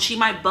alone, she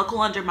might buckle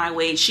under my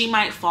weight. She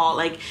might fall.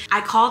 Like,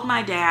 I called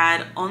my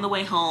dad on the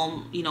way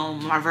home, you know,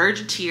 my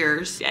verge of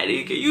tears.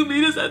 Daddy, can you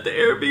meet us at the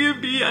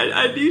Airbnb?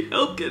 I need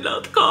help getting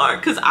out the car.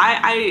 Because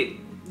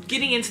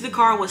getting into the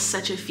car was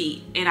such a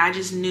feat, and I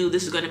just knew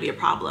this was going to be a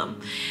problem.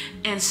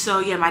 And so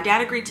yeah, my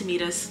dad agreed to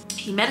meet us.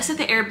 He met us at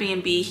the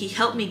Airbnb. He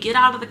helped me get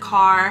out of the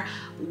car,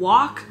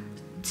 walk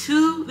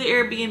to the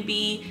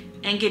Airbnb,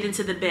 and get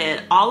into the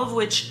bed, all of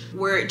which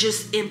were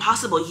just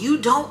impossible. You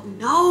don't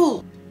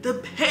know the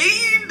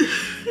pain.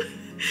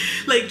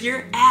 Like,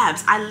 your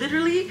abs, I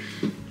literally,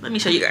 let me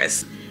show you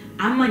guys.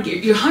 I'm like,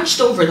 you're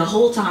hunched over the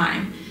whole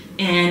time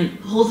and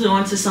holding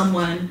on to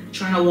someone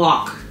trying to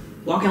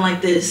walking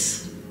like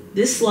this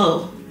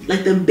slow,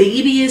 like the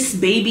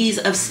babiest babies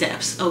of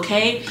steps,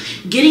 okay?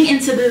 Getting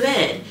into the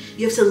bed,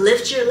 you have to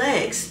lift your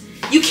legs.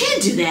 You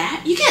can't do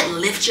that. You can't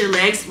lift your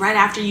legs right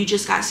after you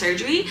just got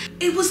surgery.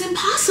 It was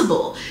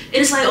impossible. And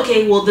it's like,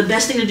 okay, well, the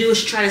best thing to do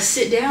is try to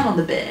sit down on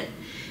the bed.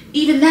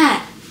 Even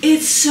that,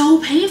 it's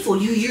so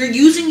painful. You're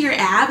using your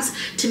abs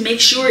to make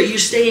sure you're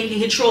staying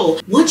in control.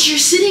 Once you're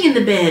sitting in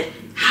the bed,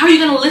 how are you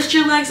gonna lift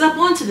your legs up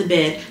onto the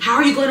bed? How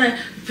are you gonna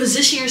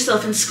position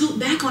yourself and scoot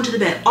back onto the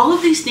bed? All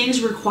of these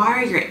things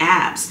require your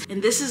abs.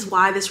 And this is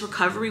why this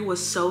recovery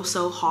was so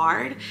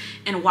hard,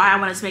 and why I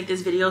wanted to make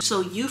this video,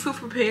 so you feel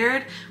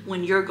prepared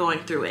when you're going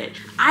through it.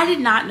 I did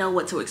not know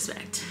what to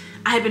expect.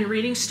 I had been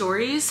reading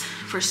stories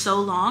for so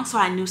long, so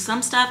I knew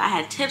some stuff. I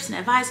had tips and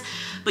advice,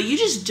 but you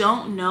just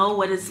don't know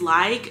what it's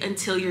like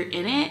until you're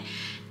in it.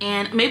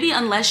 And maybe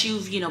unless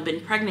you've, you know, been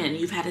pregnant and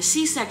you've had a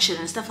C-section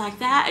and stuff like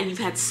that, and you've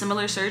had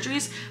similar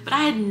surgeries, but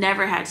I had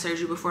never had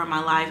surgery before in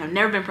my life. I've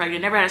never been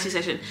pregnant, never had a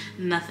C-section,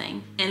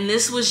 nothing. And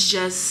this was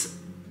just,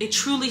 it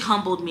truly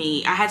humbled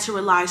me. I had to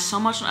rely so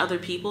much on other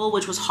people,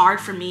 which was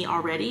hard for me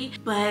already,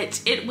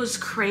 but it was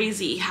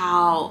crazy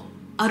how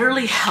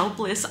utterly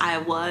helpless I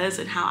was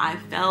and how I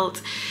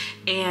felt.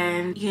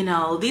 And you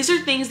know, these are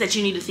things that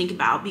you need to think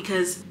about,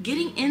 because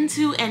getting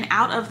into and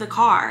out of the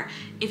car,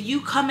 if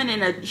you come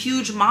in a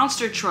huge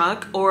monster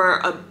truck or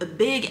a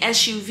big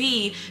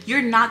SUV,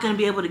 you're not going to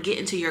be able to get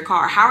into your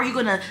car. How are you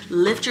going to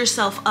lift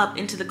yourself up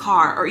into the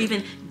car, or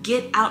even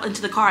get out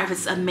into the car if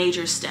it's a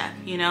major step?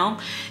 You know,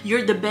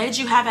 the beds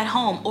you have at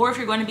home, or if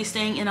you're going to be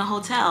staying in a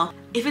hotel,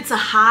 if it's a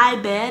high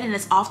bed and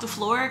it's off the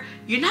floor,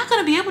 you're not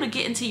going to be able to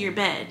get into your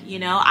bed. You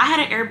know, I had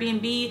an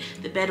Airbnb,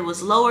 the bed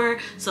was lower,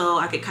 so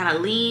I could kind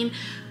of lean.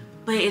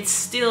 but it's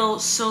still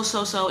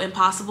so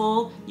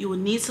impossible. You will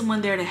need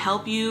someone there to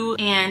help you,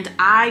 and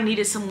I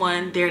needed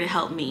someone there to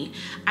help me.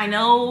 I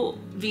know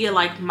via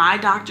like my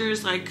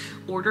doctor's like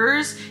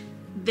orders,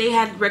 they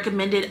had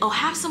recommended, oh,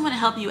 have someone to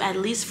help you at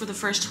least for the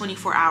first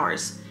 24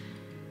 hours.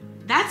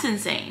 That's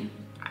insane.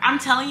 I'm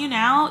telling you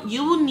now,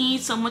 you will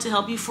need someone to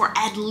help you for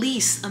at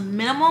least a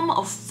minimum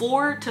of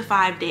 4 to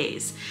 5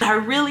 days. I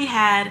really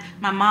had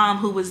my mom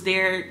who was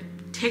there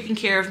taking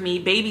care of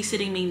me,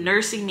 babysitting me,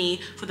 nursing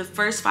me for the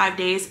first 5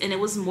 days, and it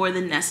was more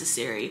than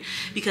necessary.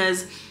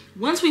 Because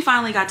once we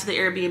finally got to the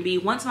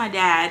Airbnb, once my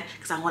dad,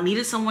 because I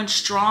needed someone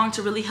strong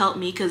to really help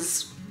me,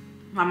 because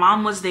my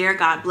mom was there,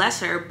 God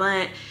bless her,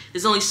 but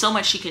there's only so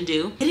much she can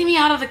do. Getting me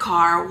out of the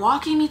car,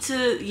 walking me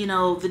to, you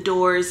know, the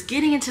doors,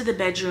 getting into the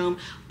bedroom,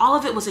 all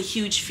of it was a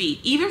huge feat,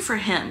 even for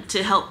him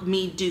to help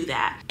me do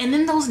that. And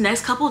then those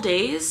next couple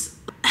days,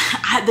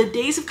 the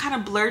days have kind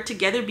of blurred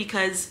together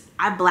because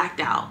I blacked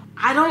out.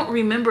 I don't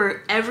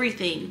remember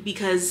everything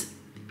because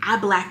I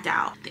blacked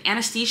out. The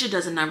anesthesia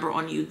does a number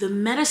on you. The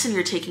medicine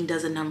you're taking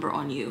does a number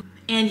on you.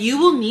 And you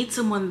will need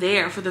someone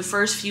there for the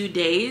first few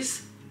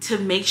days to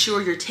make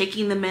sure you're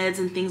taking the meds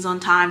and things on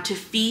time, to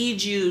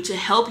feed you, to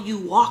help you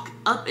walk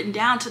up and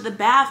down to the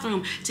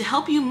bathroom, to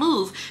help you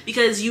move,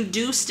 because you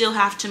do still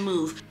have to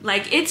move.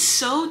 Like, it's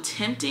so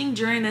tempting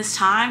during this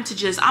time to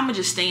just, I'm gonna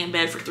just stay in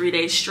bed for 3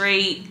 days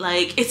straight.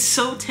 Like, it's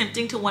so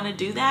tempting to want to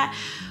do that,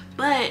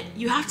 but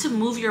you have to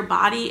move your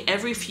body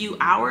every few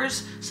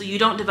hours so you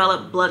don't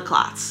develop blood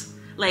clots.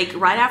 Like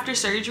right after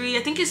surgery,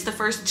 I think it's the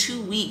first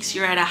 2 weeks,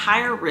 you're at a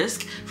higher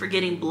risk for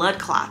getting blood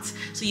clots.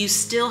 So you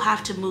still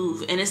have to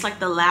move, and it's like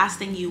the last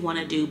thing you want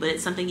to do, but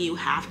it's something you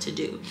have to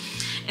do.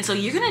 And so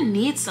you're gonna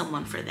need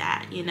someone for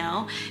that, you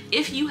know?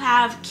 If you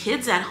have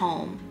kids at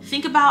home,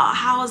 think about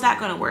how is that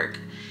gonna work?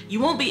 You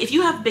won't be, if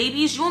you have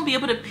babies, you won't be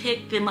able to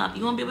pick them up.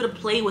 You won't be able to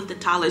play with the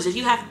toddlers. If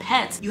you have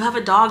pets, you have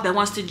a dog that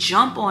wants to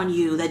jump on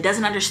you, that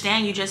doesn't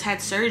understand you just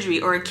had surgery,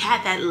 or a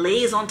cat that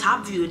lays on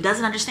top of you and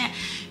doesn't understand.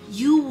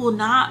 You will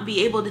not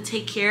be able to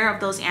take care of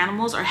those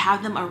animals or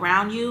have them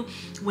around you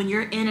when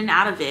you're in and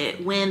out of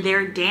it, when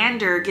their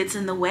dander gets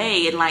in the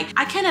way. And like,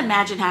 I can't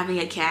imagine having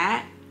a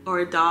cat or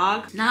a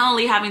dog, not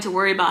only having to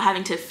worry about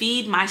having to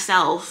feed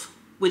myself,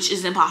 which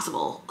is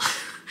impossible.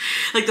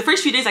 Like the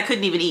first few days I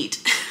couldn't even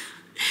eat.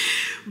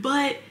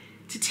 But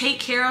to take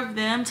care of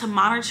them, to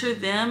monitor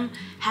them,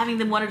 having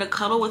them wanting to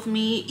cuddle with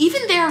me,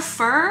 even their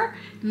fur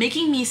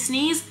making me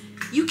sneeze.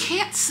 You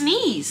can't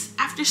sneeze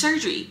after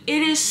surgery.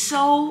 It is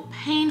so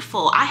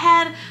painful. I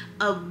had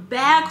a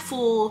bag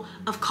full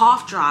of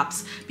cough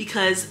drops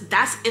because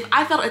that's, if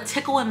I felt a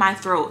tickle in my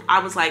throat, I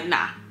was like,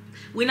 nah,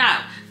 we're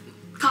not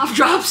cough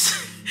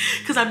drops,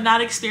 because I'm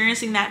not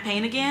experiencing that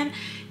pain again.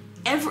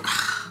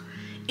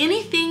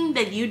 Anything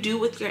that you do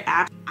with your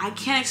abs, I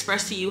can't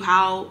express to you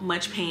how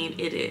much pain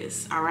it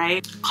is, all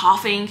right?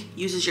 Coughing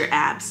uses your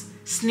abs.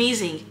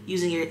 Sneezing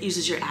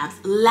uses your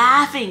abs.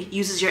 Laughing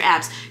uses your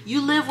abs.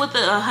 You live with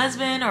a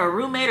husband or a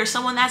roommate or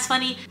someone that's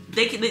funny,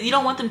 you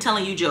don't want them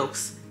telling you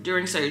jokes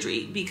during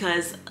surgery,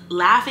 because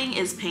laughing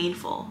is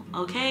painful,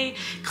 okay?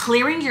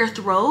 Clearing your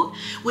throat,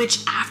 which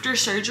after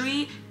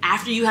surgery,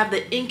 after you have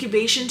the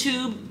incubation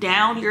tube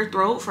down your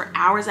throat for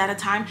hours at a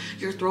time,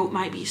 your throat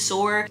might be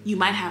sore. You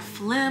might have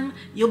phlegm.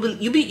 You'll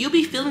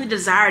be feeling the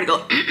desire to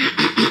go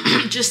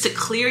just to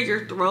clear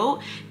your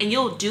throat, and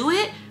you'll do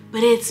it,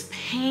 but it's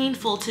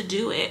painful to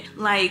do it.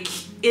 Like,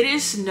 it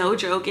is no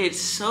joke. It's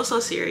so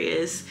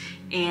serious.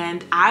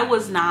 And I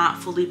was not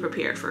fully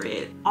prepared for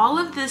it. All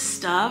of this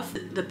stuff,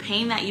 the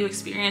pain that you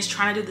experience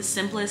trying to do the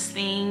simplest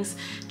things,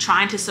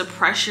 trying to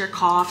suppress your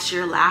coughs,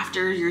 your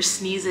laughter, your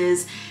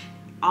sneezes,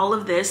 all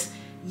of this,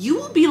 you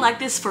will be like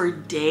this for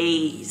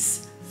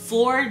days,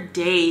 4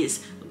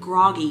 days,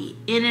 groggy,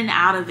 in and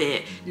out of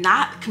it,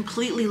 not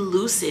completely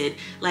lucid.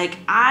 Like,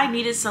 I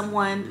needed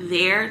someone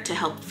there to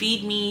help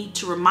feed me,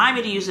 to remind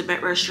me to use the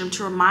restroom,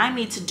 to remind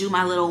me to do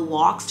my little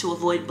walks to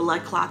avoid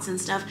blood clots and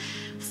stuff.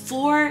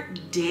 4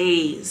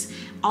 days.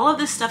 All of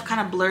this stuff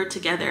kind of blurred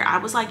together. I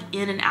was like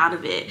in and out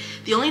of it.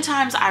 The only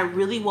times I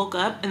really woke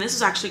up, and this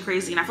was actually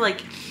crazy, and I feel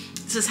like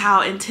this is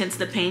how intense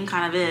the pain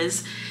kind of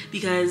is,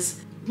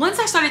 because once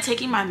I started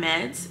taking my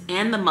meds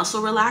and the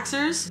muscle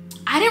relaxers,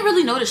 I didn't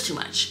really notice too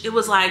much. It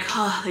was like,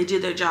 oh, they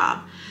did their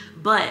job.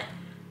 But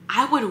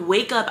I would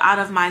wake up out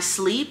of my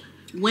sleep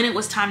when it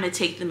was time to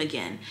take them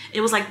again.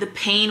 It was like the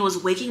pain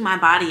was waking my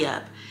body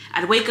up.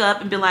 I'd wake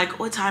up and be like,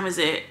 what time is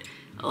it?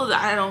 Oh,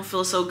 I don't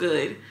feel so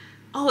good.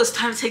 Oh, it's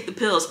time to take the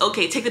pills.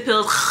 Okay, take the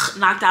pills,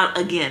 knocked out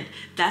again.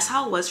 That's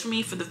how it was for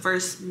me for the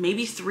first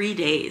maybe 3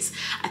 days.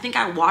 I think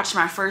I watched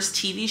my first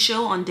TV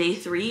show on day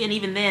 3, and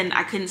even then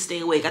I couldn't stay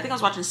awake. I think I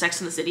was watching Sex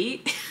and the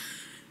City.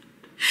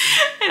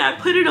 And I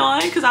put it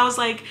on because I was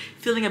like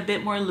feeling a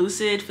bit more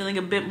lucid, feeling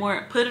a bit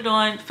more, put it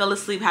on, fell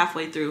asleep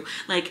halfway through.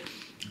 Like,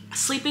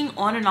 sleeping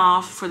on and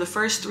off for the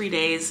first 3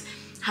 days.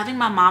 Having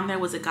my mom there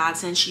was a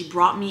godsend. She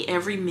brought me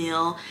every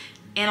meal.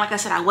 And like I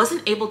said, I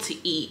wasn't able to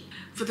eat.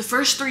 For the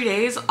first 3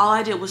 days, all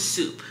I did was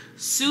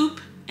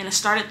soup and I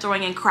started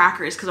throwing in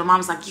crackers because my mom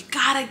was like, you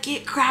gotta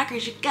get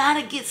crackers, you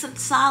gotta get some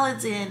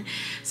solids in.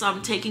 So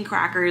I'm taking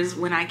crackers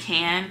when I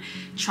can,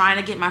 trying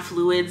to get my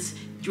fluids,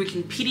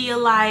 drinking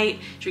Pedialyte,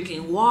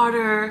 drinking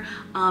water,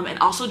 and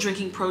also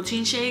drinking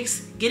protein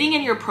shakes. Getting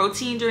in your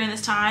protein during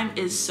this time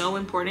is so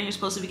important. You're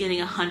supposed to be getting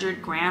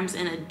 100 grams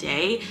in a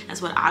day.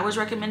 That's what I was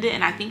recommended,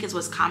 and I think is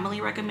what's commonly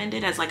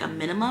recommended as like a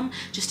minimum,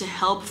 just to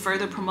help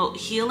further promote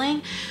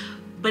healing.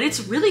 But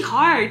it's really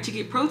hard to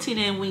get protein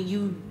in when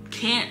you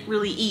can't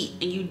really eat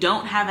and you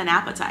don't have an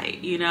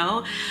appetite, you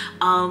know?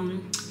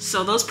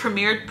 So those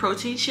Premier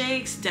protein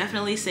shakes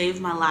definitely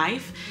saved my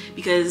life,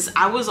 because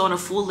I was on a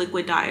full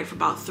liquid diet for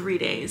about 3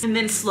 days and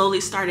then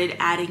slowly started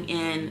adding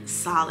in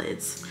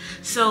solids.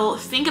 So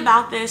think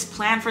about this,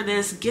 plan for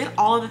this, get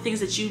all of the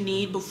things that you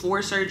need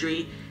before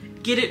surgery.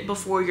 Get it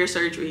before your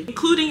surgery,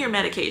 including your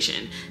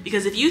medication.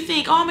 Because if you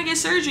think, oh, I'm gonna get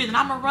surgery, then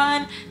I'm gonna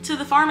run to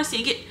the pharmacy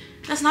and get,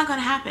 that's not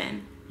gonna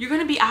happen. You're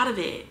gonna be out of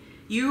it.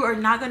 You are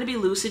not gonna be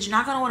lucid. You're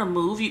not gonna wanna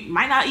move. You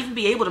might not even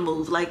be able to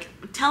move. Like,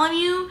 I'm telling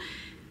you,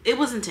 it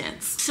was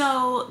intense.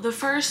 So the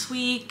first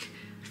week,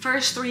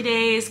 first 3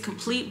 days,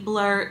 complete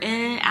blur,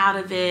 in and out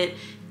of it,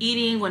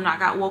 eating when I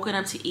got woken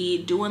up to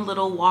eat, doing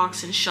little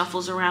walks and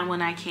shuffles around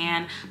when I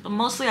can, but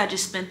mostly I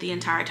just spent the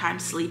entire time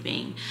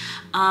sleeping.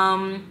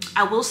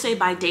 I will say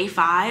by day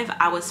 5,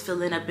 I was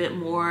feeling a bit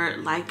more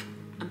like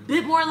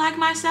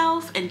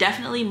myself, and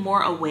definitely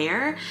more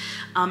aware,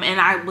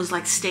 and I was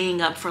like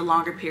staying up for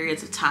longer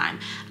periods of time.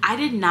 I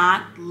did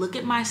not look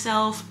at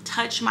myself,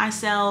 touch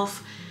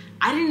myself.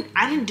 I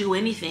didn't do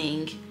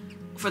anything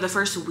for the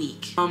first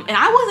week, and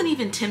I wasn't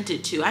even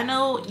tempted to. I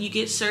know you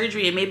get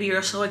surgery and maybe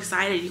you're so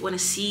excited, you want to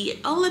see,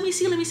 oh, let me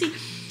see.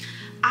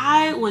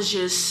 I was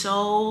just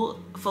so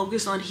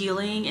focused on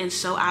healing and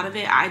so out of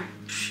it.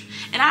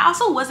 And I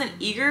also wasn't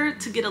eager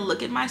to get a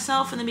look at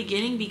myself in the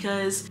beginning,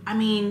 because I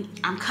mean,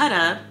 I'm cut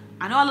up.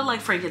 I know I look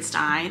like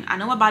Frankenstein. I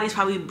know my body's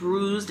probably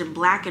bruised and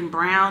black and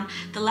brown.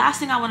 The last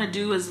thing I want to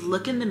do is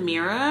look in the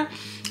mirror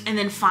and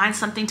then find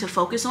something to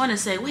focus on and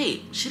say,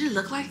 wait, should it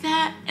look like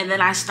that? And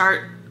then I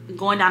start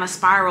going down a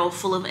spiral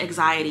full of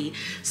anxiety.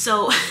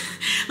 So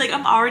like,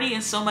 I'm already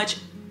in so much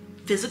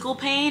physical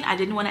pain. I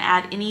didn't want to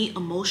add any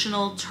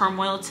emotional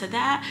turmoil to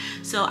that.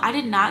 So I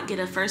did not get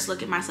a first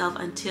look at myself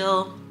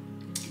until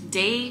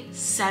day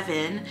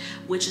 7,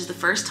 which is the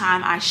first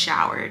time I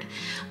showered.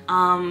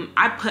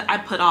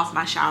 I put off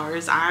my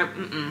showers. I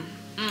mean,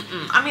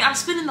 I'm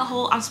spending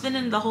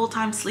the whole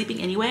time sleeping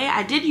anyway.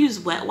 I did use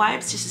wet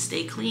wipes just to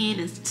stay clean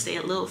and stay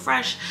a little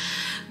fresh,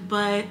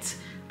 but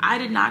I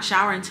did not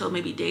shower until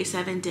maybe day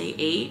 7, day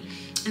 8.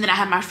 And then I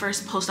had my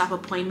first post-op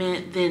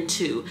appointment then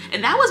too.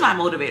 And that was my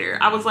motivator.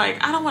 I was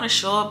like, I don't want to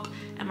show up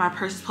at my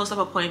post-op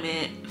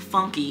appointment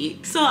funky.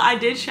 So I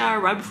did shower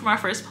right before my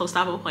first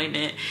post-op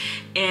appointment.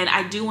 And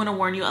I do want to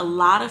warn you, a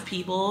lot of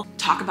people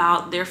talk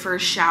about their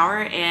first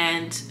shower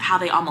and how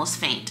they almost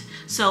faint.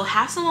 So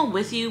have someone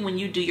with you when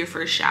you do your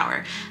first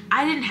shower.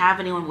 I didn't have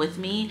anyone with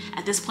me.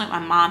 At this point, my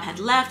mom had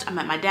left. I'm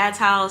at my dad's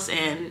house,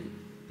 and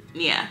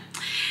yeah.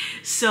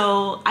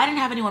 So I didn't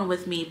have anyone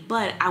with me,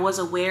 but I was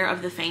aware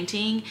of the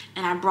fainting,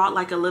 and I brought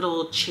like a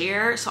little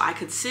chair so I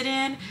could sit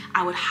in.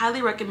 I would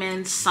highly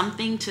recommend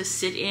something to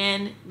sit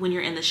in when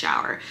you're in the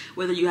shower,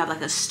 whether you have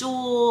like a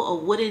stool, a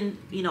wooden,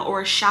 you know,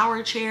 or a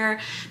shower chair,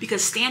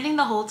 because standing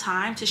the whole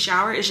time to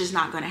shower is just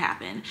not going to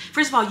happen.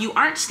 First of all, you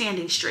aren't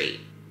standing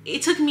straight.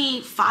 It took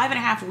me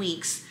 5.5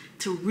 weeks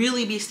to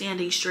really be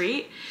standing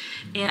straight.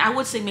 And I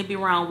would say maybe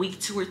around week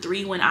 2 or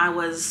 3 when I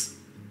was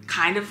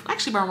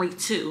actually around week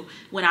 2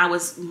 when I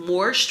was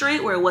more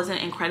straight, where it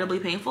wasn't incredibly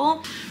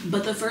painful.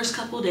 But the first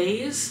couple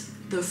days,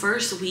 the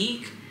first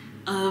week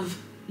of,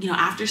 you know,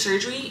 after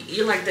surgery,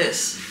 you're like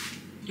this.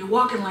 You're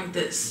walking like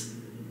this.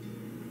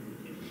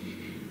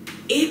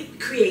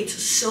 It creates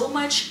so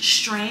much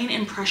strain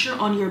and pressure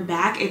on your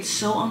back. It's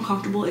so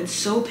uncomfortable. It's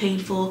so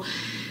painful.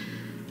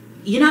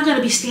 You're not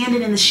gonna be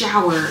standing in the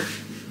shower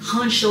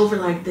hunched over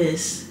like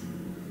this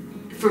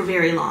for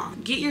very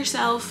long. Get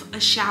yourself a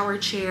shower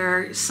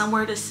chair,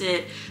 somewhere to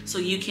sit, so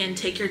you can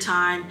take your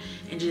time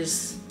and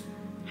just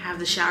have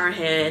the shower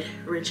head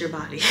rinse your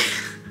body.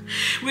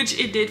 Which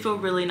it did feel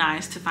really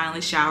nice to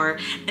finally shower.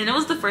 And it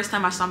was the first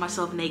time I saw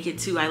myself naked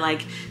too. I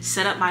like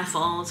set up my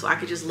phone so I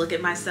could just look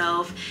at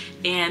myself,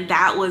 and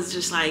that was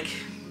just like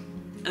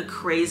a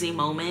crazy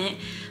moment.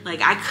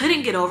 Like, I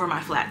couldn't get over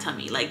my flat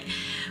tummy. Like,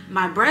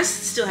 my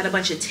breasts still had a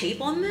bunch of tape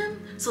on them.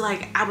 So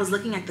like, I was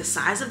looking at the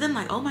size of them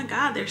like, oh my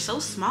God, they're so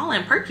small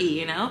and perky,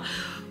 you know?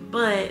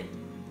 But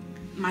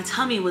my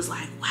tummy was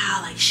like, wow,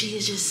 like she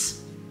is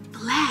just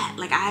flat.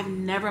 Like, I've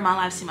never in my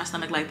life seen my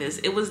stomach like this.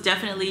 It was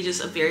definitely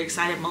just a very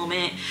excited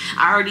moment.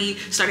 I already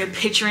started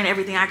picturing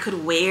everything I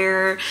could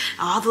wear,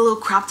 all the little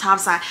crop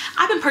tops.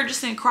 I've been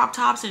purchasing crop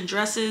tops and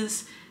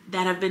dresses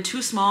that have been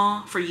too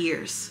small for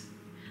years.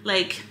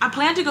 Like, I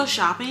plan to go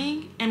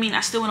shopping. I mean,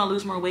 I still want to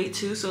lose more weight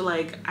too, so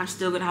like, I'm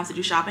still gonna have to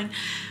do shopping.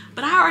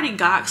 But I already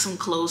got some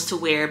clothes to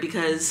wear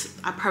because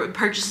I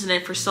purchased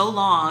it for so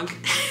long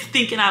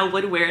thinking I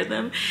would wear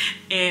them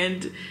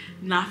and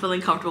not feeling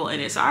comfortable in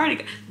it. So I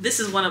already, this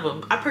is one of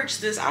them. I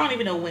purchased this, I don't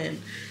even know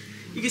when.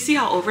 You can see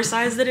how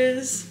oversized it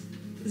is.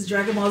 This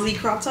Dragon Ball Z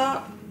crop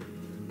top.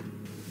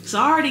 So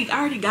I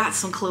already got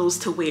some clothes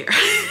to wear.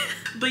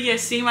 But yeah,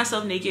 seeing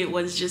myself naked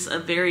was just a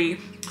very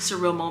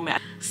surreal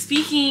moment.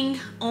 Speaking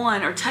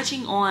on or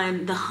touching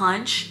on the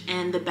hunch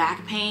and the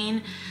back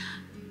pain,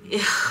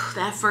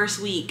 that first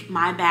week,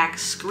 my back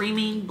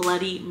screaming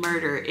bloody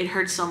murder. It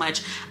hurt so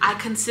much. I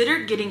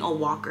considered getting a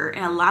walker,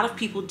 and a lot of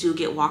people do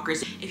get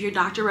walkers. If your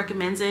doctor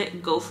recommends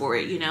it, go for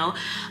it, you know.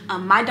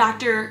 My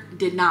doctor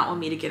did not want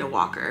me to get a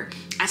walker.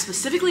 I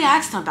specifically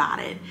asked him about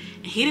it,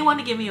 and he didn't want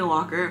to give me a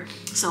walker,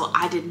 so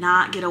I did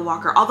not get a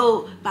walker.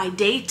 Although by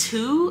day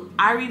 2,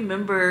 I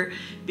remember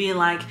being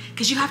like,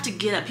 because you have to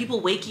get up,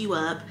 people wake you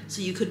up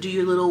so you could do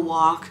your little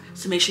walk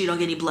to make sure you don't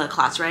get any blood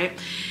clots, right?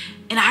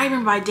 And I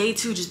remember by day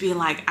 2 just being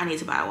like, I need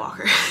to buy a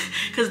walker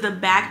because the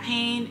back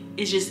pain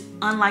is just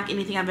unlike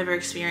anything I've ever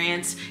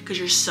experienced because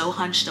you're so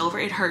hunched over.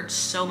 It hurts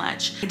so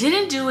much. I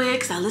didn't do it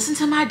because I listened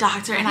to my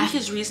doctor, and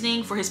his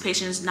reasoning for his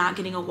patients not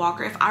getting a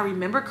walker, if I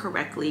remember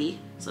correctly,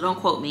 so don't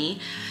quote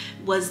me,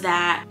 was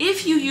that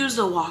if you use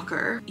a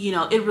walker, you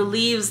know, it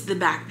relieves the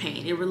back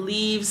pain. It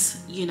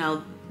relieves, you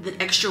know, the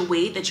extra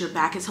weight that your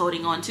back is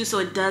holding on to, so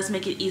it does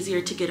make it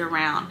easier to get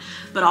around,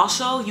 but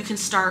also you can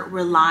start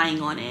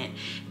relying on it.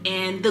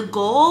 And the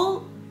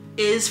goal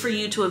is for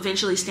you to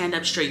eventually stand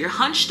up straight. You're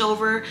hunched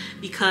over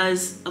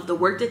because of the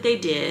work that they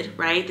did,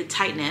 right? The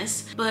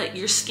tightness, but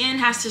your skin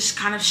has to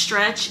kind of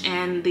stretch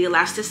and the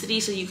elasticity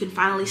so you can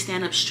finally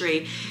stand up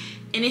straight.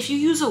 And if you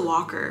use a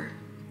walker,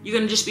 you're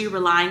gonna just be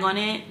relying on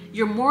it.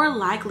 You're more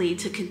likely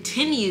to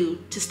continue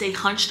to stay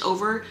hunched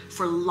over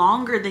for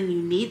longer than you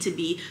need to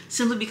be,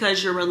 simply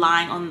because you're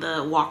relying on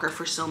the walker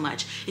for so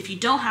much. If you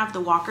don't have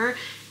the walker,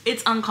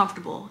 it's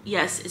uncomfortable.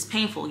 Yes, it's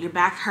painful, your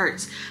back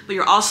hurts, but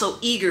you're also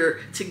eager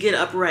to get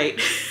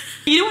upright.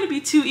 You don't wanna be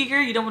too eager,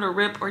 you don't wanna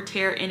rip or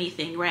tear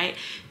anything, right?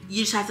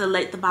 You just have to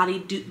let the body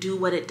do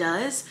what it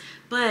does.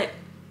 But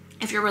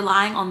if you're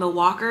relying on the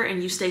walker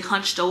and you stay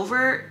hunched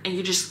over and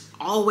you're just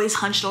always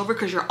hunched over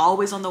because you're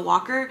always on the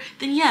walker,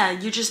 then yeah,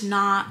 you're just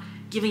not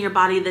giving your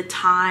body the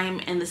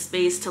time and the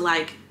space to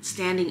like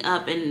standing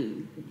up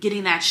and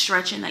getting that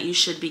stretching that you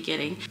should be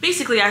getting.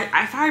 Basically,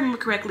 if I remember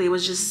correctly, it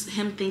was just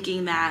him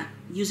thinking that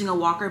using a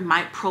walker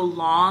might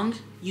prolong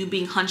you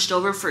being hunched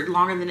over for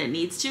longer than it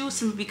needs to,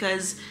 simply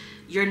because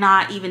you're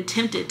not even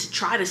tempted to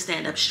try to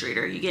stand up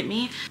straighter, you get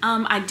me?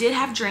 I did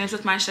have drains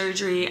with my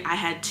surgery. I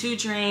had 2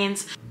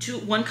 drains,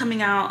 one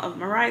coming out of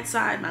my right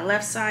side, my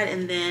left side,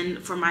 and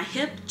then for my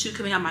hip, 2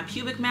 coming out my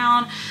pubic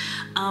mound.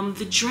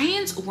 The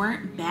drains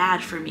weren't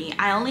bad for me.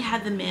 I only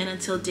had them in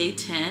until day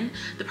 10.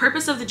 The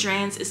purpose of the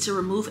drains is to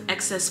remove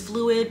excess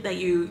fluid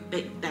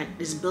that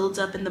is built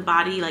up in the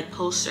body like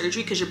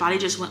post-surgery, because your body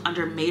just went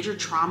under major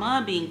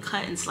trauma, being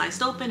cut and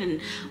sliced open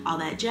and all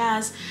that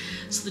jazz.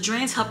 So the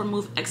drains help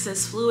remove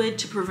excess fluid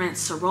to prevent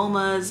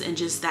seromas and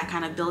just that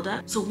kind of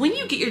buildup. So when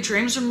you get your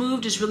drains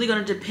removed, it's really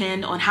going to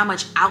depend on how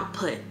much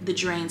output the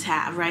drains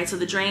have, right? So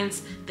the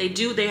drains,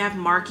 they have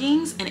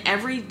markings, and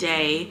every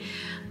day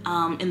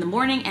in the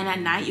morning and at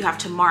night you have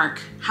to mark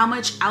how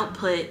much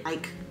output,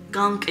 like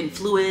gunk and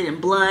fluid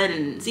and blood,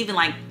 and it's even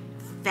like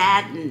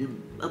fat and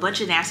a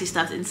bunch of nasty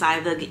stuff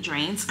inside the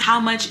drains, how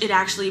much it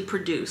actually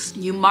produced.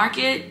 You mark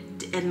it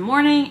in the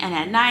morning and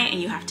at night,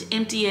 and you have to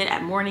empty it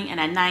at morning and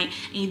at night,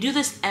 and you do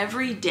this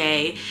every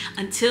day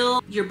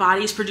until your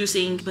body is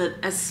producing but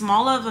as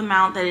small of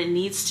amount that it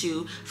needs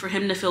to for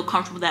him to feel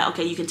comfortable that,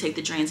 okay, you can take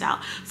the drains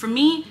out. For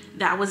me,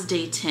 that was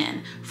day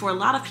 10. For a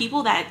lot of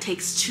people, that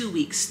takes 2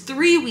 weeks,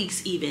 3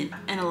 weeks even,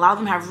 and a lot of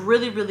them have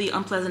really, really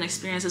unpleasant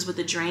experiences with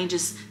the drain,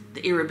 just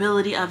the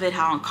irritability of it,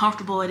 how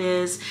uncomfortable it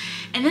is.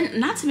 And then,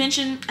 not to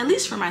mention, at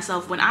least for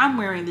myself, when I'm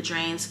wearing the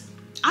drains,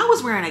 I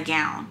was wearing a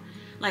gown.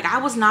 Like, I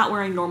was not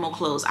wearing normal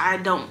clothes. I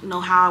don't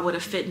know how I would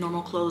have fit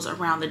normal clothes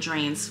around the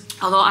drains.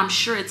 Although I'm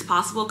sure it's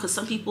possible, because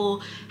some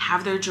people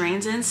have their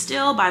drains in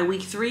still by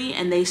week 3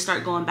 and they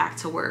start going back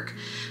to work.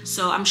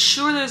 So I'm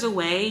sure there's a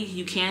way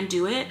you can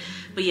do it.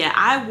 But yeah,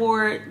 I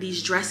wore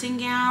these dressing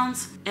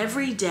gowns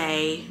every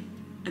day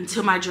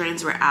until my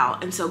drains were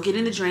out. And so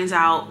getting the drains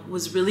out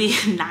was really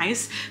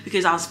nice,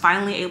 because I was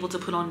finally able to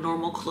put on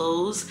normal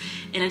clothes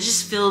and it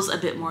just feels a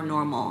bit more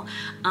normal.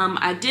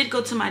 I did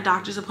go to my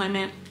doctor's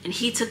appointment and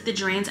he took the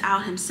drains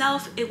out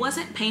himself. It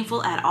wasn't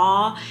painful at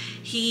all.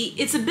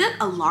 It's a bit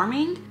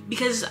alarming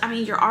because, I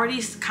mean, you're already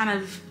kind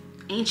of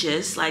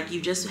anxious, like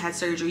you just had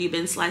surgery, you've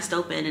been sliced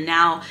open, and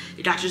now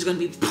your doctor's gonna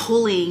be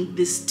pulling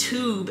this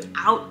tube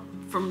out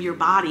from your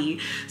body.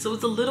 So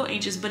it's a little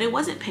anxious, but it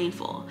wasn't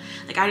painful.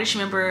 Like, I just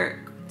remember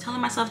telling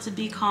myself to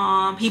be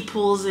calm. He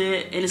pulls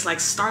it and it's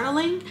like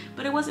startling,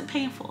 but it wasn't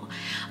painful.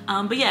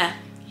 But yeah,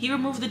 he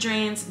removed the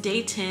drains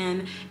day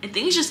 10 and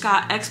things just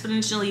got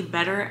exponentially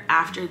better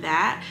after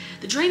that.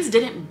 The drains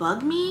didn't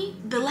bug me.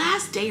 The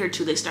last day or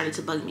 2 they started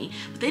to bug me,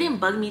 but they didn't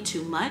bug me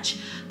too much.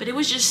 But it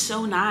was just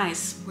so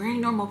nice wearing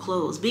normal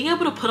clothes, being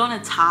able to put on a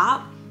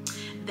top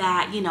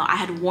that, you know, I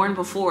had worn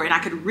before, and I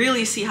could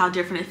really see how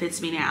different it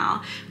fits me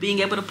now. Being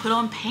able to put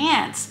on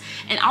pants,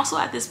 and also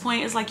at this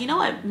point it's like, you know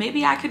what,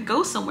 maybe I could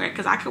go somewhere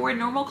because I could wear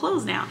normal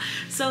clothes now.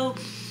 So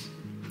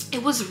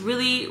it was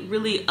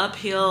really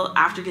uphill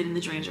after getting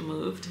the drains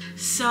removed.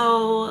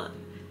 So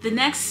the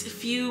next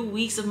few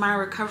weeks of my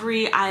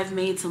recovery, I've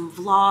made some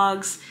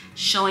vlogs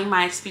showing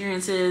my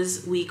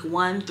experiences week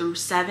 1 through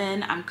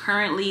 7. I'm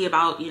currently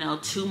about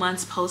 2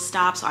 months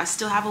post-op, so I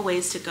still have a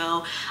ways to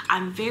go.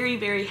 I'm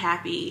very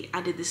happy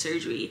I did the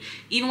surgery.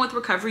 Even with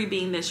recovery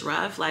being this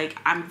rough, like,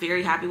 I'm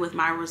very happy with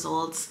my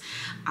results.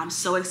 I'm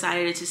so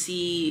excited to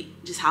see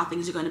just how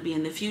things are going to be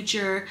in the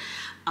future.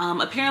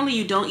 Apparently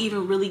you don't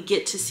even really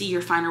get to see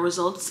your final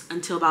results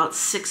until about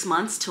 6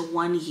 months to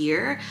 1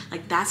 year.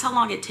 Like, that's how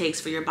long it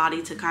takes for your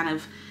body to kind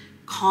of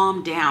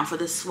calm down, for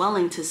the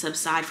swelling to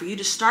subside, for you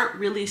to start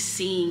really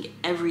seeing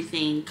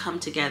everything come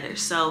together.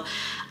 So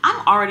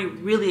I'm already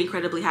really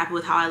incredibly happy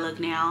with how I look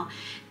now,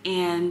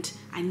 and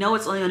I know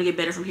it's only going to get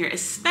better from here,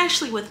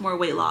 especially with more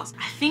weight loss.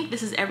 I think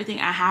this is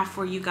everything I have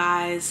for you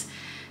guys,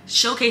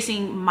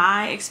 showcasing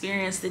my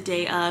experience the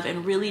day of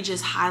and really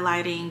just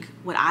highlighting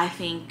what I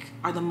think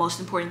are the most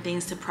important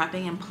things to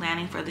prepping and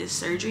planning for this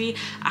surgery.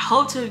 I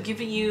hope to have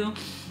given you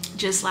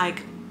just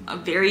like a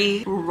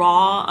very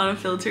raw,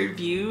 unfiltered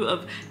view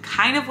of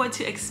kind of what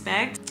to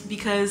expect,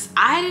 because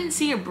I didn't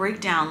see a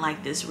breakdown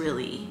like this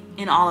really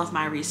in all of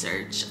my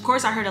research. Of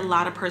course, I heard a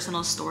lot of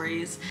personal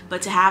stories,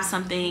 but to have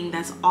something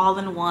that's all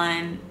in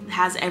one,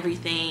 has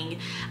everything,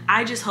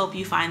 I just hope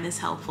you find this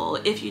helpful.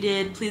 If you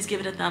did, please give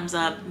it a thumbs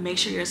up, make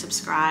sure you're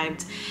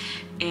subscribed.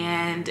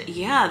 And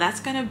yeah, that's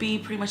gonna be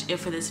pretty much it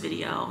for this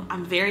video.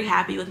 I'm very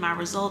happy with my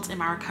results and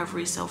my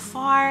recovery so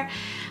far.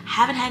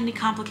 Haven't had any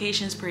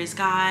complications, praise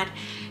God.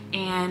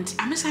 And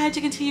I'm excited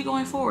to continue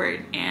going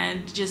forward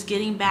and just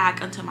getting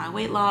back into my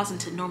weight loss,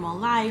 into normal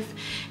life,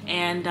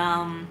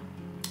 and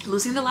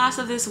losing the last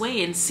of this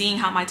weight and seeing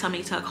how my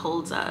tummy tuck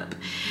holds up.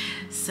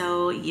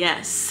 So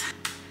yes,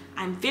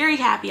 I'm very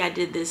happy I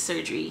did this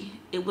surgery.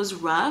 It was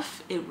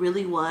rough, it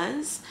really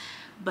was,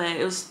 but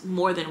it was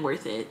more than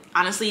worth it.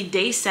 Honestly,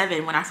 day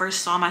 7, when I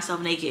first saw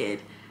myself naked,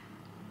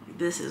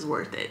 this is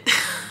worth it.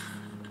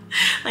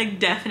 Like,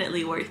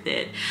 definitely worth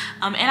it.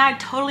 And I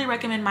totally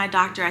recommend my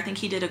doctor. I think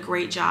he did a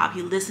great job.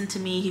 He listened to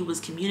me, he was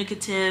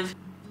communicative.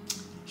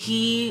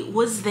 He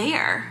was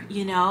there,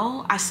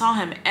 I saw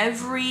him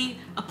every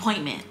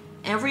appointment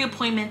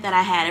that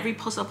I had, every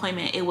post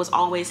appointment, it was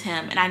always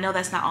him. And I know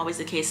that's not always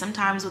the case.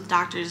 Sometimes with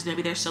doctors,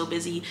 maybe they're so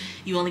busy,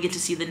 you only get to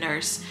see the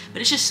nurse.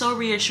 But it's just so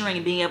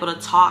reassuring being able to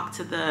talk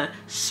to the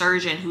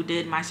surgeon who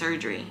did my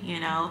surgery,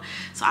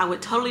 So I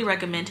would totally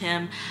recommend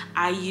him.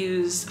 I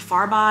use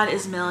Farbod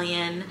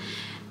Ismailian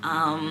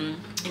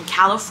in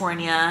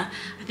California.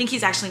 I think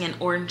he's actually in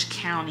Orange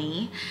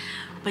County.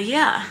 But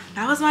yeah,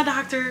 that was my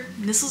doctor.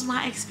 This was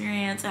my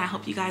experience, and I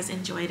hope you guys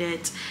enjoyed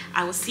it.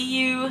 I will see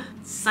you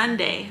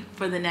Sunday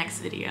for the next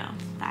video.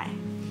 Bye.